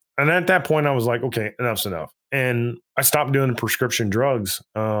at that point I was like, okay, enough's enough. And I stopped doing prescription drugs.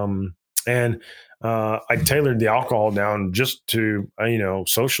 And I tailored the alcohol down just to,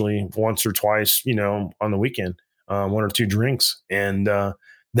 socially once or twice, on the weekend, 1 or 2 drinks. And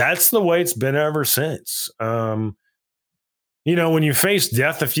that's the way it's been ever since. When you face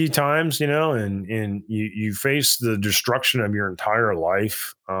death a few times, and you face the destruction of your entire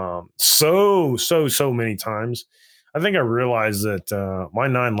life so many times, I think I realized that my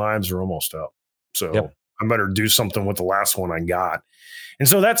 9 lives are almost up. So I better do something with the last one I got. And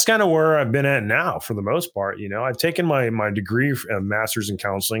so that's kind of where I've been at now for the most part. I've taken my degree, master's in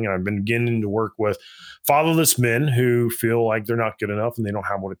counseling, and I've been beginning to work with fatherless men who feel like they're not good enough and they don't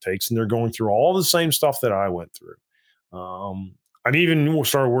have what it takes. And they're going through all the same stuff that I went through. I've even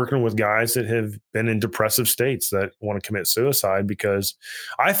started working with guys that have been in depressive states that want to commit suicide, because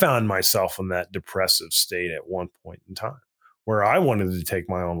I found myself in that depressive state at one point in time, where I wanted to take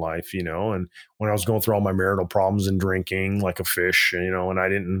my own life, and when I was going through all my marital problems and drinking like a fish, and I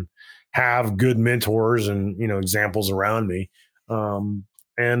didn't have good mentors and, examples around me. I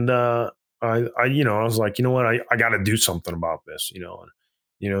was like, what, I got to do something about this, and,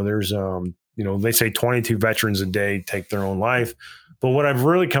 there's, they say 22 veterans a day take their own life. But what I've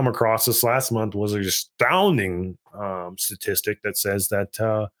really come across this last month was an astounding statistic that says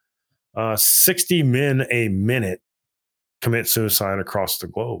that 60 men a minute commit suicide across the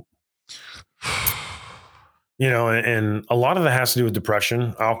globe. and a lot of that has to do with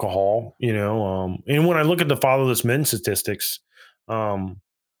depression, alcohol, and when I look at the fatherless men statistics,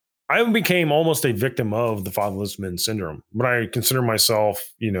 I became almost a victim of the fatherless men syndrome, but I consider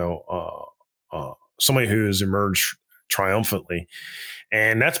myself, somebody who has emerged triumphantly.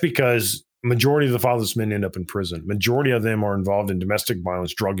 And that's because majority of the fatherless men end up in prison. Majority of them are involved in domestic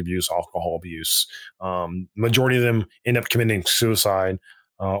violence, drug abuse, alcohol abuse. Majority of them end up committing suicide,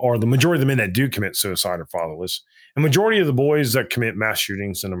 or the majority of the men that do commit suicide are fatherless. And majority of the boys that commit mass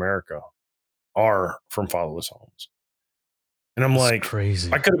shootings in America are from fatherless homes. And I'm That's like,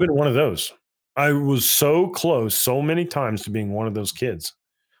 crazy. I could have been one of those. I was so close so many times to being one of those kids.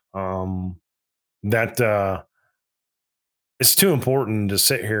 That it's too important to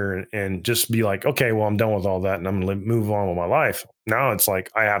sit here and just be like, okay, well, I'm done with all that and I'm going to move on with my life. Now it's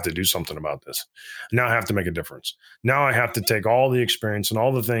like, I have to do something about this. Now I have to make a difference. Now I have to take all the experience and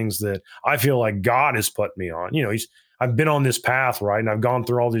all the things that I feel like God has put me on. I've been on this path, right? And I've gone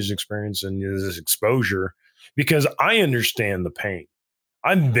through all these experiences and this exposure because I understand the pain.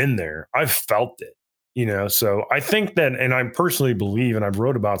 I've been there. I've felt it. So I think that, and I personally believe, and I've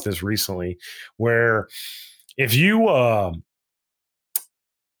wrote about this recently, where if you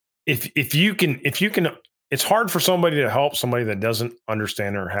if you can, it's hard for somebody to help somebody that doesn't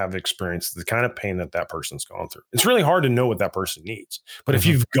understand or have experienced the kind of pain that person's gone through. It's really hard to know what that person needs. But if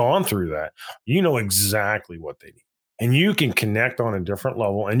you've gone through that, you know exactly what they need. And you can connect on a different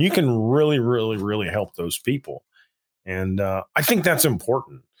level and you can really, really, really help those people. And I think that's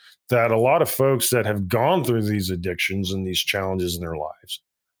important, that a lot of folks that have gone through these addictions and these challenges in their lives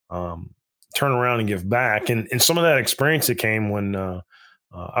turn around and give back. And some of that experience that came when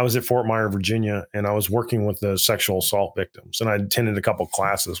I was at Fort Myer, Virginia, and I was working with the sexual assault victims. And I attended a couple of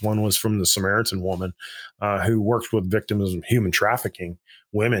classes. One was from the Samaritan woman who works with victims of human trafficking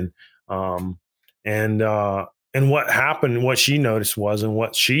women. And what happened, what she noticed was, and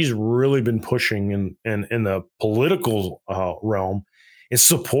what she's really been pushing in the political realm, is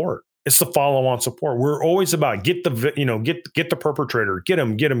support. It's the follow-on support. We're always about get the perpetrator, get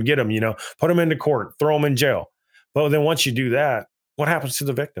him, put him into court, throw him in jail. But then once you do that, what happens to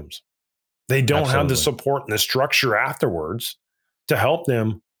the victims? They don't have the support and the structure afterwards to help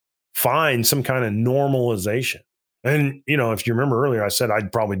them find some kind of normalization. And if you remember earlier, I said I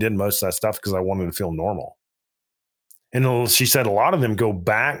probably did most of that stuff because I wanted to feel normal. And she said a lot of them go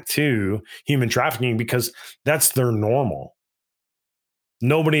back to human trafficking because that's their normal.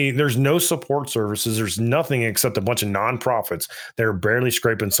 There's no support services. There's nothing except a bunch of nonprofits that are barely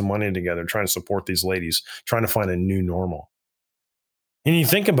scraping some money together, trying to support these ladies, trying to find a new normal. And you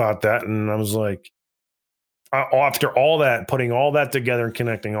think about that, and I was like, after all that, putting all that together and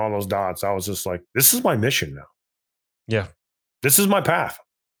connecting all those dots, I was just like, this is my mission now. Yeah. This is my path.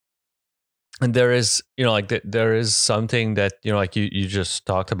 And there is, there is something that, you just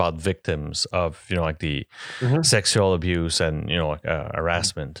talked about victims of, the sexual abuse and,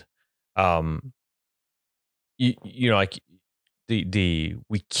 harassment. We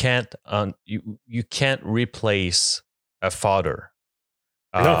can't, you can't replace a father.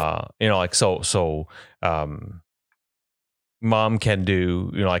 No. Mom can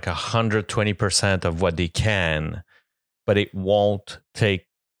do, 120% of what they can, but it won't take,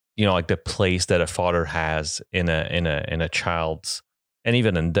 the place that a father has in a child's and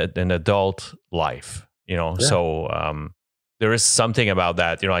even in an adult life, Yeah. So there is something about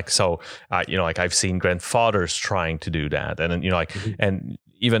that, I've seen grandfathers trying to do that, and then, and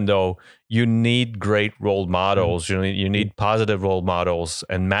even though you need great role models, you need positive role models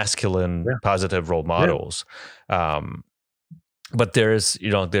and masculine positive role models. But there's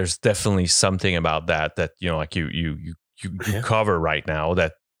definitely something about that you cover right now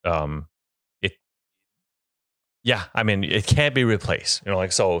that it can't be replaced.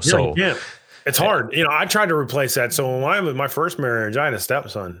 It's hard. I tried to replace that. So when I was in my first marriage, I had a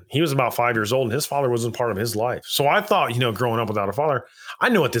stepson. He was about 5 years old and his father wasn't part of his life. So I thought, growing up without a father, I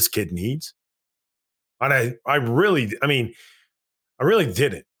know what this kid needs. And I really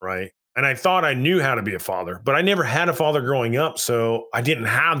did it. Right. And I thought I knew how to be a father, but I never had a father growing up. So I didn't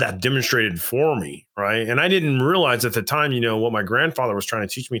have that demonstrated for me. Right. And I didn't realize at the time, what my grandfather was trying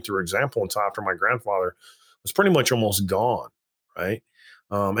to teach me through example until after my grandfather was pretty much almost gone. Right.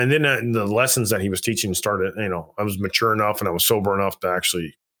 And then the lessons that he was teaching started, I was mature enough and I was sober enough to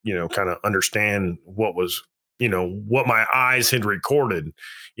actually, kind of understand what was, what my eyes had recorded,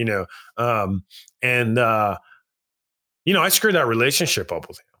 I screwed that relationship up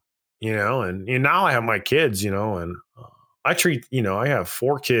with him, and now I have my kids, and I treat, I have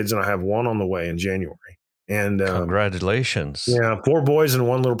 4 kids and I have 1 on the way in January. And congratulations. 4 boys and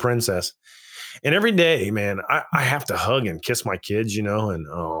 1 little princess. And every day, man, I have to hug and kiss my kids, and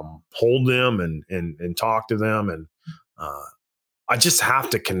hold them and talk to them. And I just have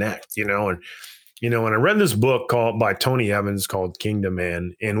to connect, and I read this book by Tony Evans called Kingdom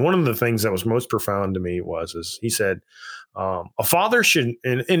Man. And one of the things that was most profound to me is he said, a father should,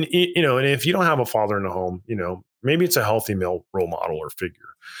 and if you don't have a father in the home, maybe it's a healthy male role model or figure,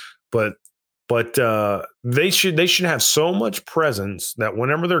 but they should have so much presence that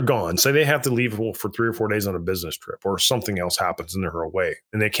whenever they're gone, say they have to leave for 3 or 4 days on a business trip, or something else happens and they're away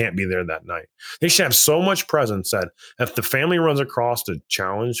and they can't be there that night, they should have so much presence that if the family runs across a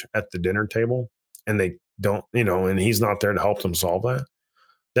challenge at the dinner table and they don't, and he's not there to help them solve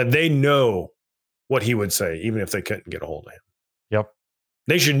that they know what he would say, even if they couldn't get a hold of him. Yep.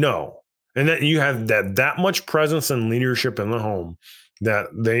 They should know. And that you have that much presence and leadership in the home that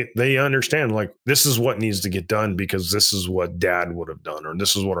they understand, like, this is what needs to get done because this is what dad would have done, or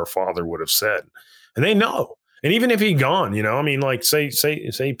this is what our father would have said. And they know. And even if he's gone, like say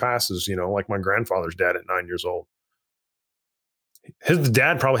he passes, like my grandfather's dad at 9 years old, his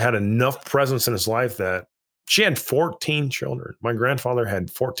dad probably had enough presence in his life that she had 14 children. My grandfather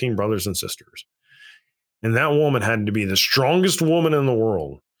had 14 brothers and sisters. And that woman had to be the strongest woman in the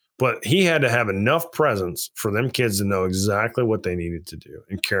world. But he had to have enough presence for them kids to know exactly what they needed to do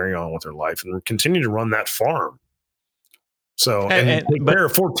and carry on with their life and continue to run that farm. So, and take care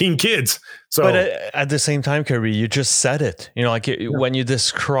of 14 kids. So, but at the same time, Kirby, you just said it, when you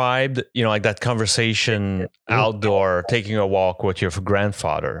described, like that conversation outdoor, taking a walk with your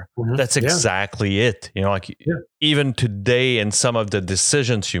grandfather, that's exactly it. Even today in some of the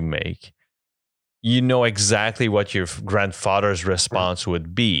decisions you make, exactly what your grandfather's response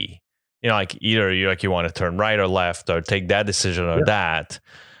would be. Like either you want to turn right or left or take that decision or that.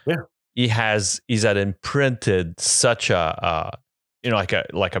 Yeah. He's had imprinted such a like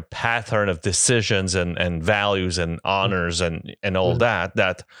a pattern of decisions and values and honors and all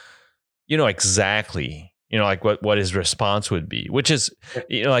that exactly like what his response would be, which is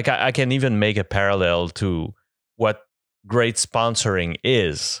like I can even make a parallel to what great sponsoring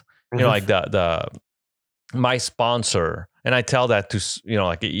is. Like my sponsor, and I tell that to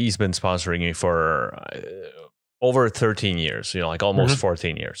like he's been sponsoring me for over 13 years, like almost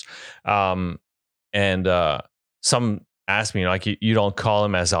 14 years. And some ask me, like, you don't call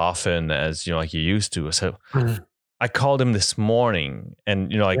him as often as, like you used to. So I called him this morning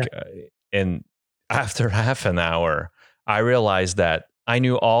and, and after half an hour, I realized that I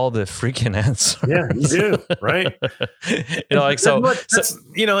knew all the freaking answers. Yeah, you do, right?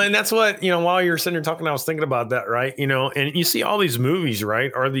 And that's what, while you're sitting there talking, I was thinking about that, right? And you see all these movies,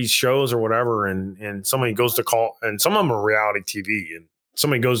 right? Or these shows or whatever, and somebody goes to call, and some of them are reality TV, and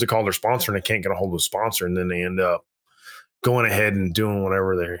somebody goes to call their sponsor and they can't get a hold of the sponsor, and then they end up going ahead and doing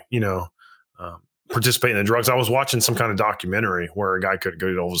whatever they're, participating in drugs. I was watching some kind of documentary where a guy could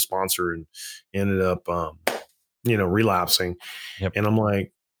go to hold a sponsor and ended up, relapsing. Yep. And I'm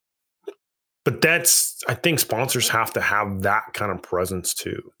like, but I think sponsors have to have that kind of presence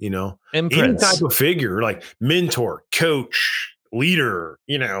too, any type of figure, like mentor, coach, leader,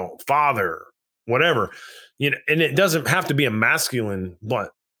 father, whatever, and it doesn't have to be a masculine,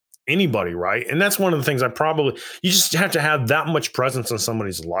 but anybody. Right. And that's one of the things you just have to have that much presence in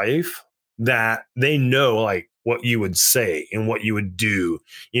somebody's life that they know, like, what you would say and what you would do,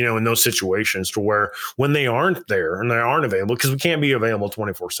 in those situations, to where when they aren't there and they aren't available, because we can't be available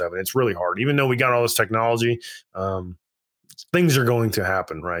 24/7. It's really hard. Even though we got all this technology, things are going to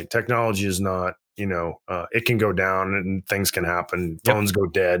happen, right? Technology is not, it can go down and things can happen. Phones go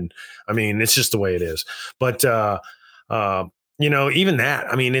dead. I mean, it's just the way it is. But, even that,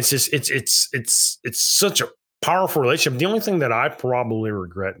 I mean, it's just, it's such a powerful relationship. The only thing that I probably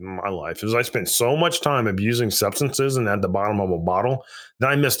regret in my life is I spent so much time abusing substances and at the bottom of a bottle that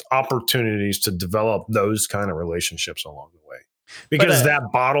I missed opportunities to develop those kind of relationships along the way. Because that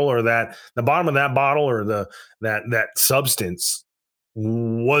bottle, or the bottom of that bottle, or that substance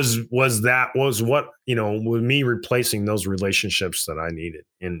was what, with me replacing those relationships that I needed.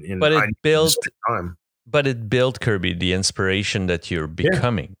 But it built, Kirby, the inspiration that you're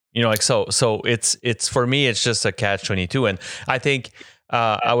becoming. So it's for me, it's just a catch-22. And I think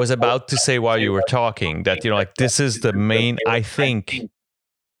I was about to say while you were talking that, this is the main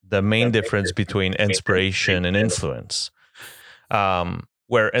difference between inspiration and influence.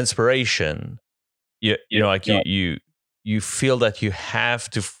 Where inspiration, you feel that you have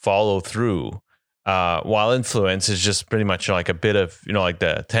to follow through, while influence is just pretty much like a bit of, like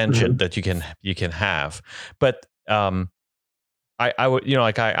the tangent that you can have. But I would,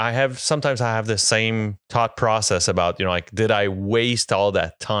 I have the same thought process about, did I waste all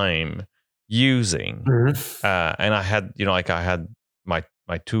that time using. And I had, I had my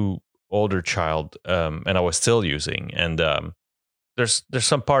two older child, and I was still using. And there's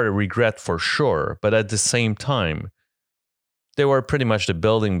some part of regret for sure, but at the same time, they were pretty much the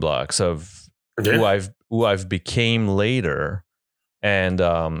building blocks of who I've became later, and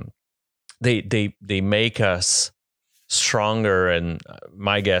they make us stronger, and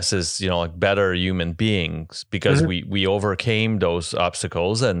my guess is better human beings, because we overcame those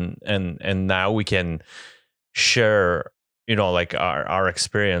obstacles, and now we can share our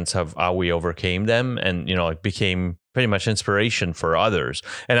experience of how we overcame them, and it became pretty much inspiration for others.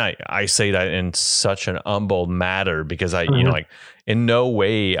 And I say that in such an humble manner, because I in no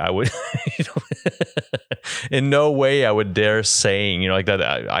way I would in no way I would dare saying that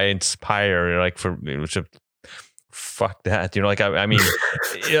I inspire for which fuck that, I mean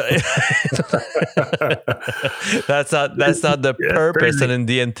that's not the purpose and in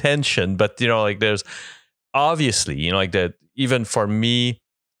the intention, but there's obviously that even for me.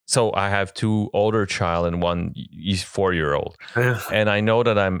 So I have two older child and one 4-year-old, and I know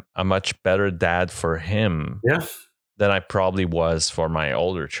that I'm a much better dad for him than I probably was for my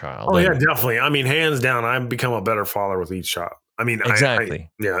older child. Oh, yeah, definitely. I mean, hands down, I've become a better father with each child. I mean, exactly.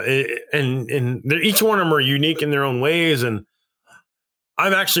 And each one of them are unique in their own ways, and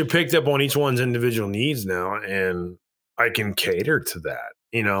I've actually picked up on each one's individual needs now, and I can cater to that.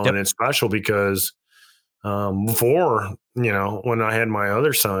 And it's special because before, when I had my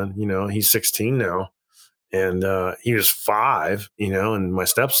other son, he's 16 now, and he was 5, and my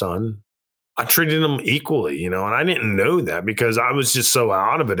stepson, I treated him equally, and I didn't know that because I was just so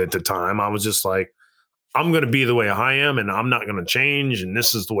out of it at the time. I was just like, I'm going to be the way I am, and I'm not going to change, and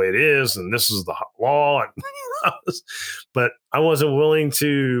this is the way it is, and this is the law. But I wasn't willing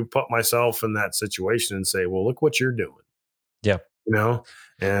to put myself in that situation and say, well, look what you're doing. Yep.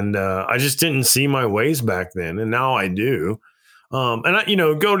 And I just didn't see my ways back then, and now I do. And I,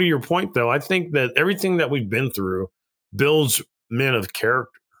 go to your point though. I think that everything that we've been through builds men of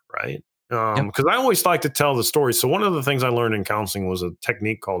character, right? Because I always like to tell the story. So one of the things I learned in counseling was a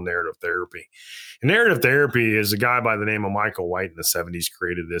technique called narrative therapy. And narrative therapy is a guy by the name of Michael White in the 70s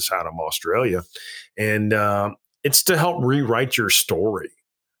created this out of Australia, and it's to help rewrite your story.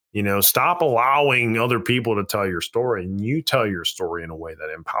 Stop allowing other people to tell your story, and you tell your story in a way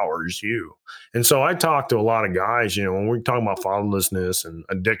that empowers you. And so I talk to a lot of guys, when we're talking about fatherlessness and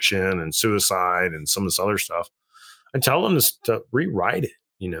addiction and suicide and some of this other stuff, I tell them to rewrite it,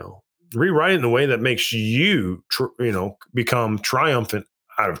 rewrite it in a way that makes you, become triumphant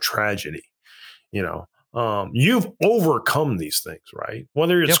out of tragedy. You've overcome these things, right?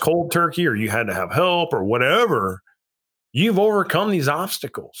 Whether it's cold turkey or you had to have help or whatever. You've overcome these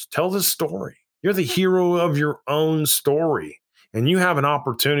obstacles. Tell this story. You're the hero of your own story, and you have an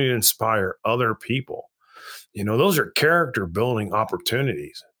opportunity to inspire other people. Those are character building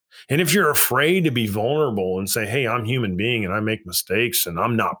opportunities. And if you're afraid to be vulnerable and say, hey, I'm a human being and I make mistakes and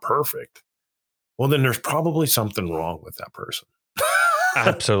I'm not perfect, well, then there's probably something wrong with that person.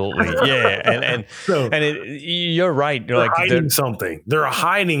 Absolutely. Yeah. You're right. They're hiding something. They're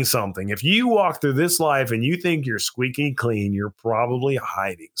hiding something. If you walk through this life and you think you're squeaky clean, you're probably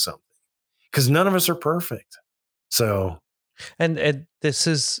hiding something, because none of us are perfect. So, and this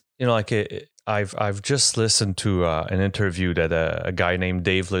is, I've just listened to an interview that a guy named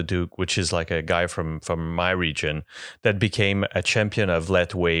Dave Leduc, which is like a guy from my region that became a champion of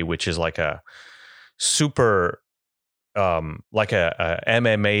Let Way, which is like a super, like a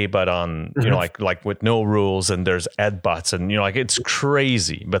MMA, but on like with no rules, and there's headbutts, and it's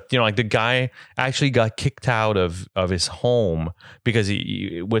crazy. But the guy actually got kicked out of his home because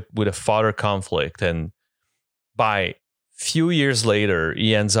he with a father conflict, and by few years later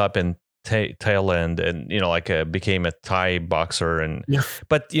he ends up in Thailand, and became a Thai boxer, and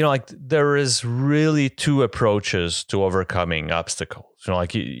but there is really two approaches to overcoming obstacles.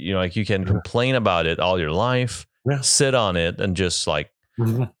 You can complain about it all your life. Sit on it and just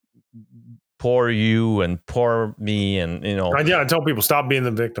poor you and poor me, and I tell people, stop being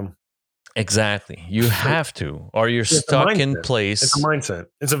the victim. Exactly. You have to, or you're stuck in place. It's a mindset.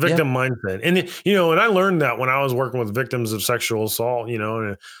 It's a victim mindset. And and I learned that when I was working with victims of sexual assault, and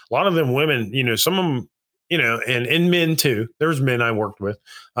a lot of them women, some of them, and men too. There's men I worked with.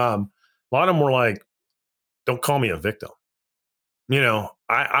 A lot of them were like, don't call me a victim. And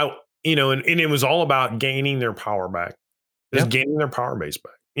it was all about gaining their power back. Just gaining their power base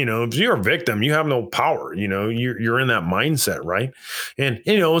back. If you're a victim, you have no power. You're in that mindset, right? And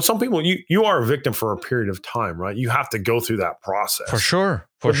some people, you are a victim for a period of time, right? You have to go through that process for sure.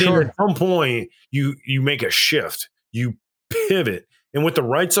 Then at some point, you make a shift, you pivot, And with the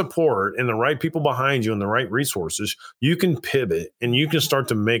right support and the right people behind you and the right resources, you can pivot and you can start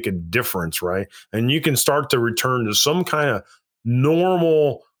to make a difference, right? And you can start to return to some kind of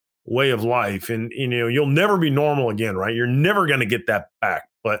normal way of life. And you'll never be normal again, right? You're never going to get that back.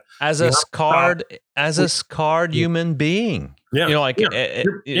 But as a scarred human being. Yeah.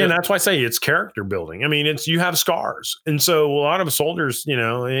 And that's why I say it's character building. I mean, you have scars. And so a lot of soldiers,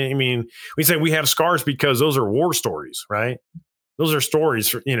 we say we have scars because those are war stories, right? Those are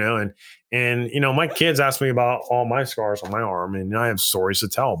stories, and my kids ask me about all my scars on my arm, and I have stories to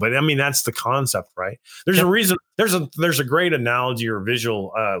tell. But I mean, that's the concept, right? There's a reason. There's a great analogy or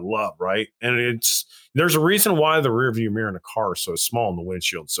visual love, right? And there's a reason why the rear view mirror in a car is so small and the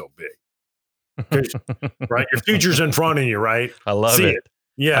windshield's so big. Right, your future's in front of you, right? I love it.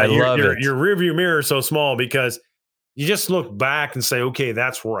 Yeah, your rear view mirror is so small because you just look back and say, okay,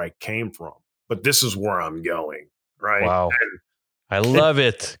 that's where I came from, but this is where I'm going, right? Wow. I love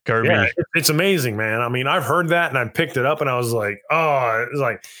it, Kirby. Yeah, it's amazing, man. I mean, I've heard that and I picked it up and I was like, oh, it was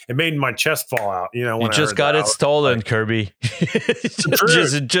like it made my chest fall out. When you just got it stolen, like, Kirby.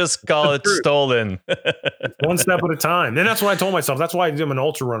 just call it stolen. One step at a time. And that's what I told myself. That's why I'm an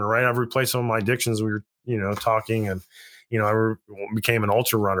ultra runner, right? I've replaced some of my addictions. We were, talking, and I became an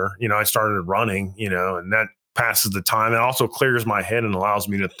ultra runner. I started running, and that passes the time. It also clears my head and allows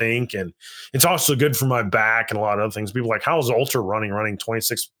me to think. And it's also good for my back and a lot of other things. People are like, how is ultra running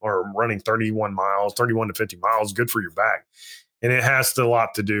 26 or running 31 to 50 miles good for your back? And it has a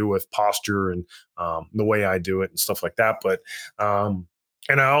lot to do with posture and the way I do it and stuff like that. But, and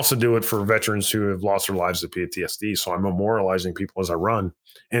I also do it for veterans who have lost their lives to PTSD. So I'm memorializing people as I run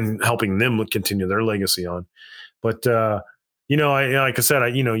and helping them continue their legacy on. But, like I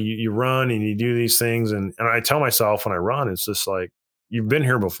said, you run and you do these things. And I tell myself when I run, it's just like, you've been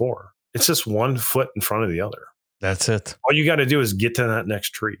here before. It's just one foot in front of the other. That's it. All you got to do is get to that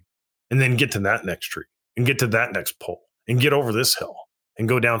next tree and then get to that next tree and get to that next pole and get over this hill and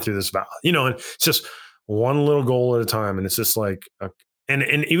go down through this valley, and it's just one little goal at a time. And it's just like, and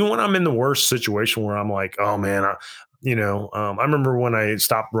even when I'm in the worst situation where I'm like, oh man, I remember when I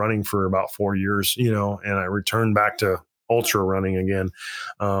stopped running for about 4 years, and I returned back to ultra running again.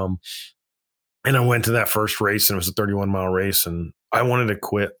 And I went to that first race and it was a 31-mile race and I wanted to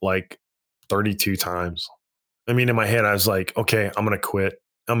quit like 32 times. I mean, in my head, I was like, okay, I'm going to quit.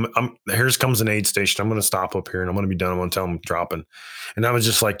 Here comes an aid station. I'm going to stop up here and I'm going to be done. I'm going to tell them I'm dropping. And I was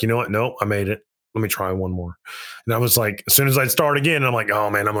just like, you know what? No, I made it. Let me try one more. And I was like, as soon as I'd start again, I'm like, oh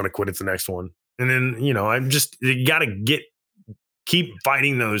man, I'm going to quit at the next one. And then, you got to keep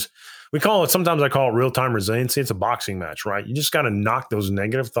fighting those. Sometimes I call it real-time resiliency. It's a boxing match, right? You just got to knock those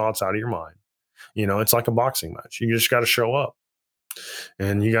negative thoughts out of your mind. It's like a boxing match. You just got to show up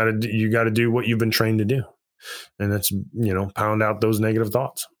and you got to do what you've been trained to do. And that's, pound out those negative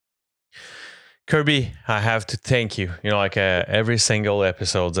thoughts. Kirby, I have to thank you. Every single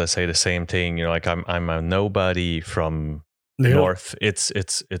episode, I say the same thing. I'm a nobody from north. It's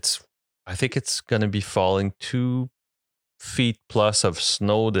I think it's going to be falling 2 feet plus of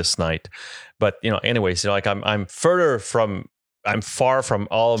snow this night, but anyways, I'm far from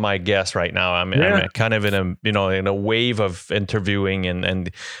all of my guests right now. I'm kind of in a wave of interviewing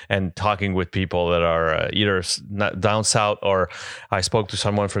and talking with people that are either down south, or I spoke to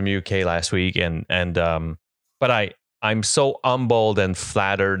someone from UK last week, but I'm so humbled and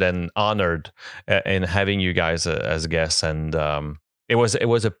flattered and honored in having you guys as guests, and it was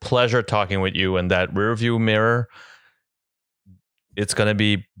a pleasure talking with you. And that rear view mirror, it's gonna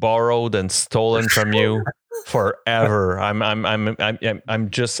be borrowed and stolen from you forever. I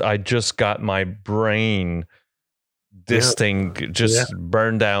just got my brain. This thing just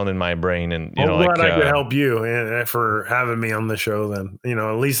burned down in my brain, and I'm glad I could help you and for having me on the show. Then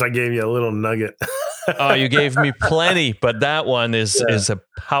at least I gave you a little nugget. Oh, you gave me plenty, but that one is a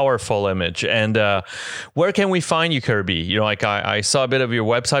powerful image. And where can we find you, Kirby? I saw a bit of your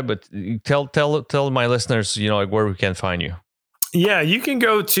website, but tell my listeners, where we can find you. Yeah, you can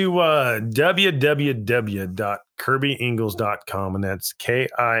go to www.kirbyingles.com, and that's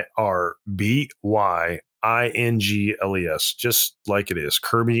KIRBYINGLES, just like it is,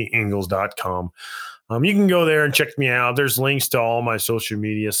 KirbyIngles.com. You can go there and check me out. There's links to all my social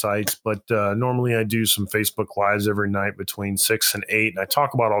media sites, but normally I do some Facebook Lives every night between 6 and 8, and I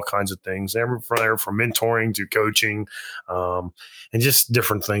talk about all kinds of things, from mentoring to coaching, and just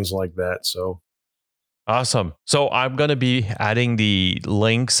different things like that. So Awesome. So I'm going to be adding the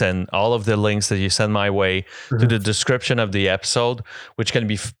links and all of the links that you send my way to the description of the episode, which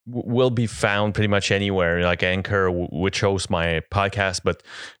will be found pretty much anywhere, like Anchor, which hosts my podcast, but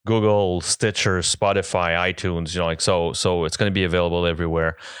Google, Stitcher, Spotify, iTunes, so it's going to be available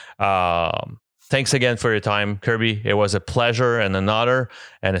everywhere. Thanks again for your time, Kirby. It was a pleasure and an honor,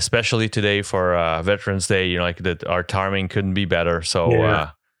 and especially today for Veterans Day, that our timing couldn't be better.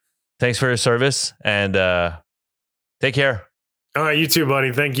 So, thanks for your service, and take care. All right, you too,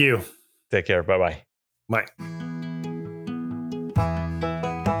 buddy. Thank you. Take care. Bye-bye. Bye.